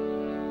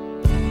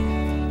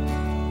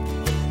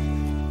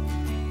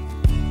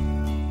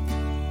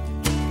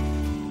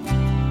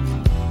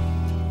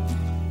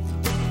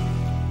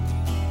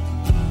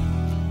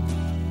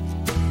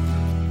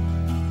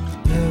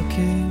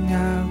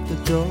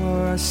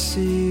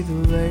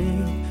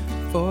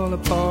 fall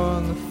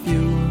upon the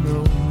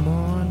funeral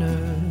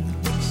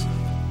mourners,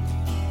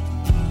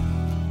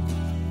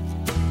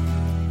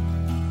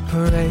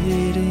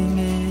 parading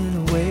in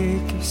a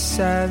wake of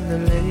sad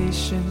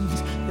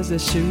relations as their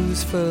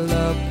shoes fill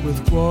up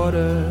with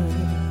water.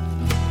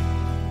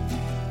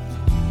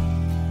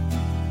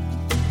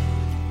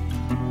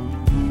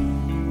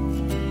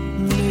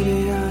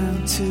 Maybe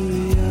I'm too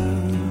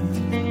young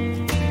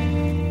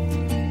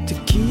to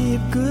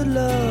keep good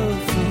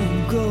love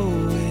from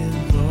going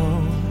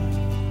wrong,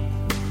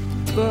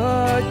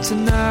 but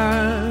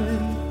tonight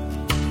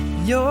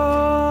you're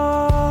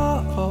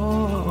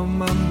on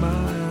my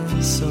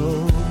mind, so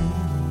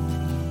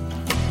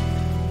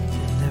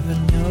you never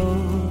know.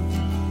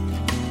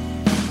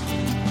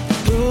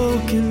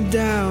 Broken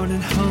down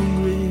and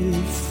hungry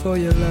for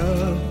your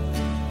love,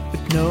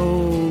 with no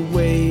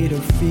way to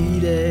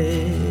feed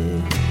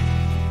it.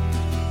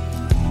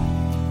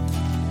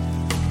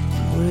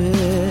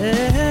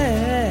 Where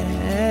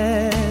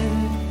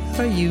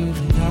are you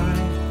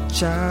tonight,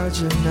 child?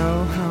 You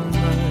know how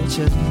much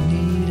I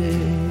need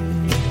it.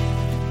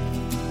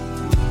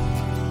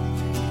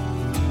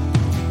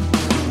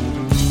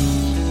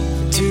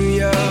 Too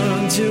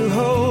young to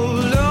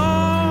hold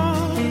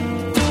on,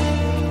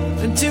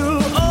 and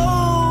too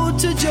old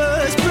to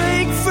just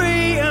break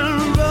free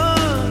and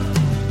run.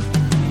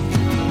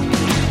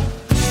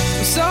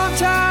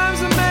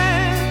 Sometimes a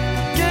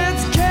man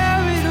gets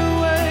carried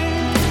away,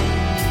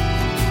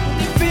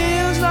 he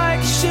feels like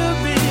it should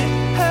be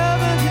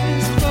having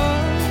his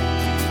fun,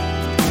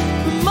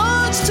 but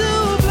much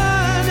too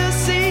blind to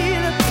see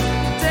the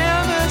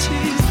damage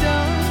he's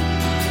done.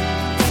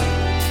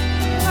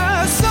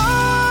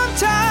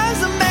 Sometimes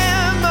a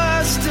man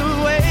must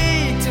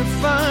wait to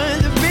find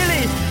the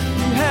really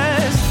who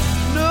has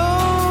no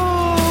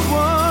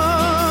one.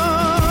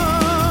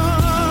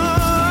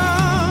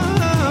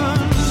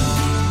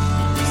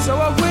 So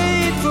I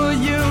wait for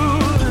you,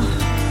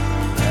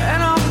 and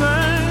I'll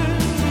burn.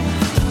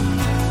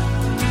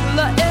 Will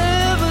I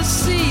ever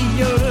see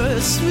your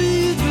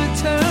sweet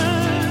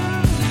return?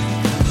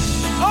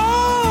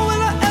 Oh,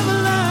 will I ever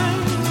learn?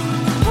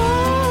 Oh,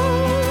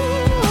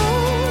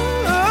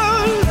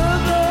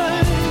 love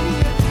that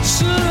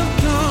should have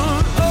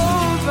gone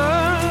over.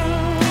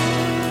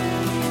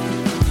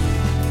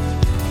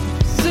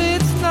 See,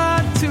 it's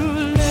not too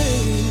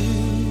late.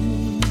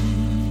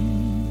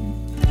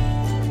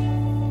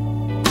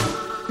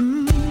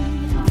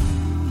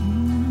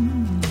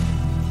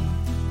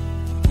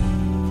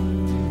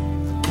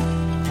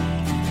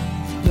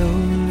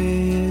 Lonely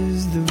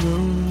is the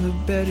room, the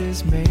bed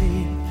is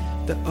made,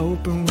 the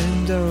open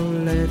window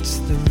lets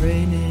the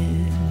rain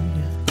in.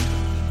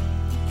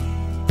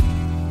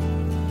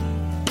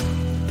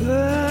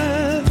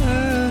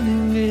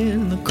 Burning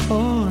in the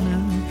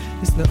corner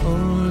is the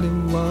only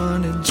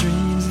one that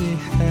dreams he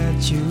had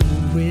you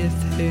with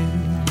him.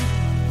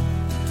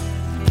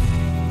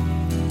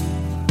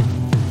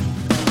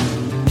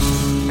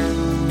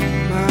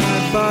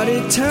 My body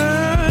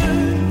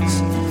turns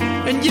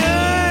and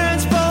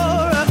yearns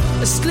for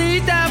a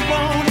sleep that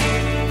won't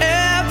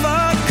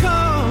ever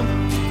come.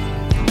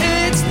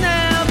 It's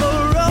never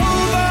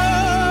over.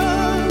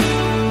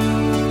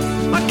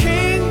 My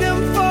kingdom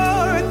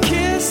for a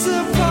kiss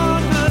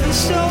upon her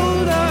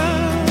shoulder.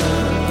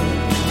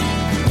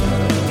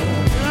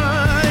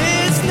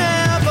 It's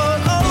never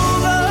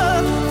over.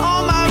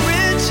 All my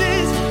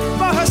riches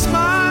for her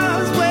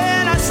smiles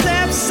when I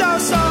step so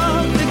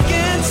soft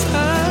against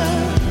her.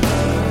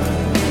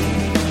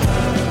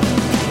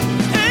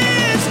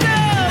 It's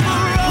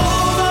never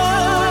over.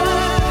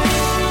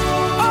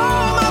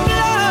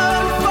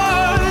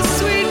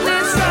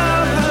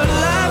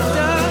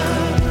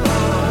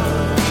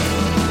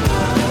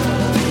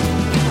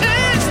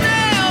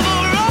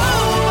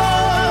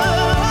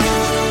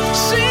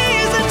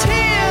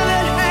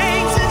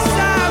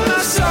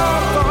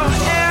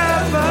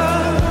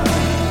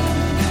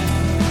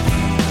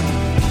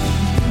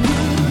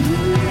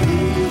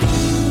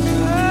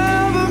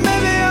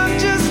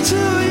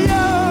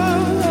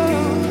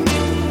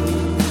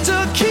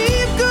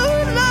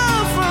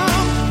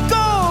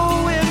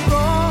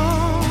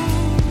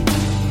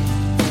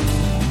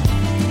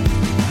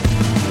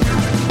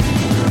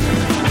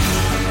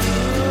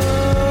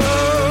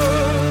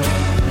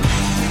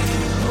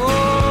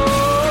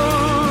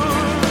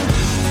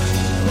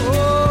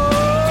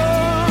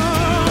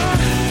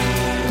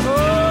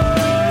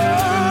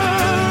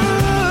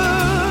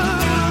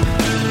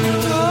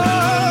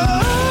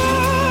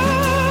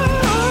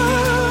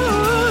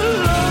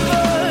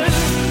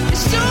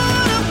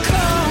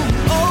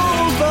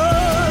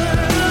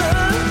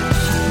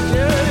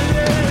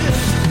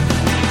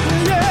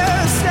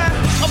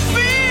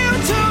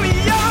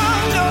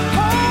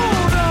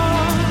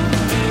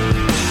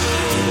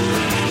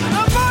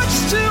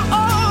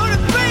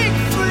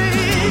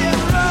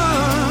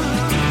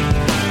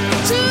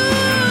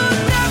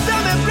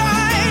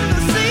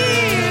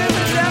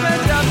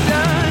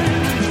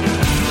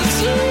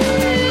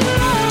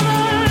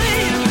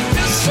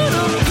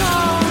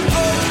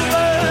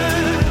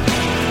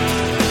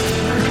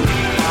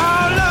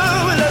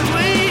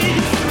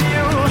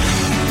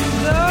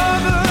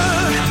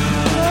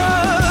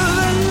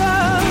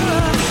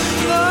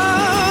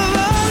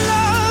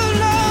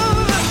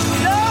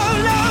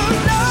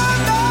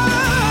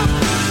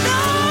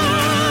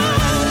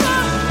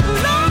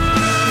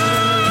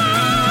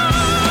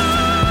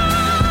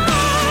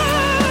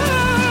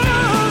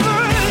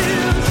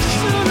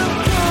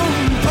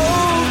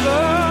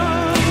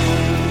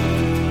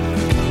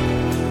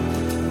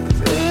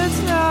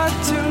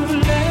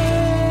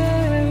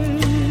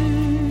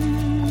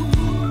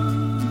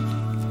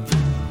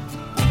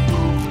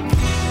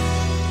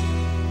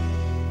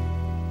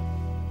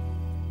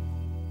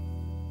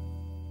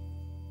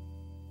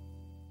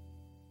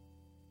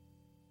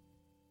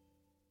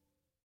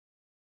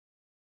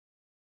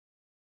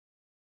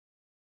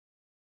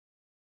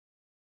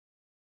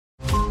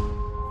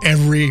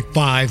 Every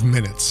 5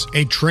 minutes,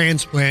 a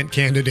transplant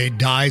candidate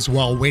dies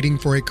while waiting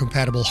for a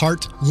compatible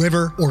heart,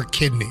 liver, or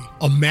kidney.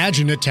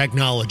 Imagine a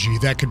technology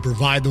that could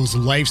provide those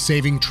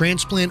life-saving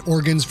transplant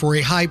organs for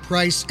a high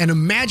price, and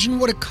imagine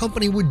what a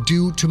company would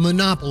do to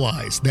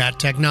monopolize that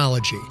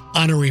technology.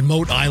 On a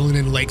remote island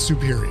in Lake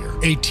Superior,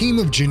 a team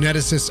of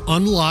geneticists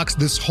unlocks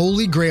this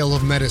holy grail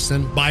of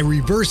medicine by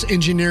reverse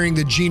engineering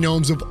the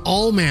genomes of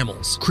all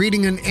mammals,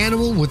 creating an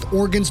animal with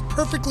organs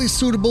perfectly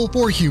suitable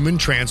for human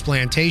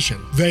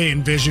transplantation. They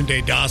envisioned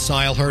a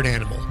docile herd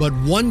animal, but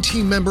one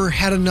team member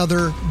had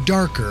another,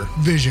 darker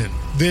vision.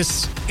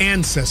 This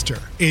ancestor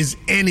is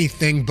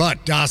anything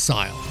but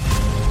docile.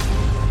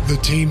 The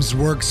team's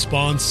work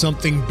spawned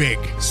something big,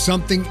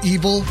 something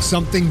evil,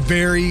 something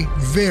very,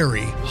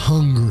 very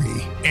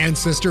hungry.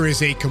 Ancestor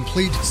is a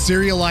complete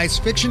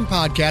serialized fiction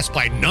podcast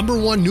by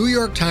 #1 New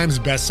York Times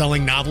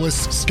bestselling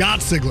novelist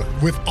Scott Sigler,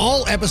 with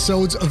all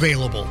episodes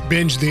available.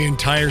 Binge the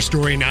entire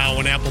story now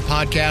on Apple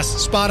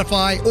Podcasts,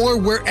 Spotify, or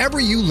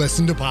wherever you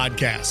listen to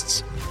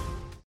podcasts.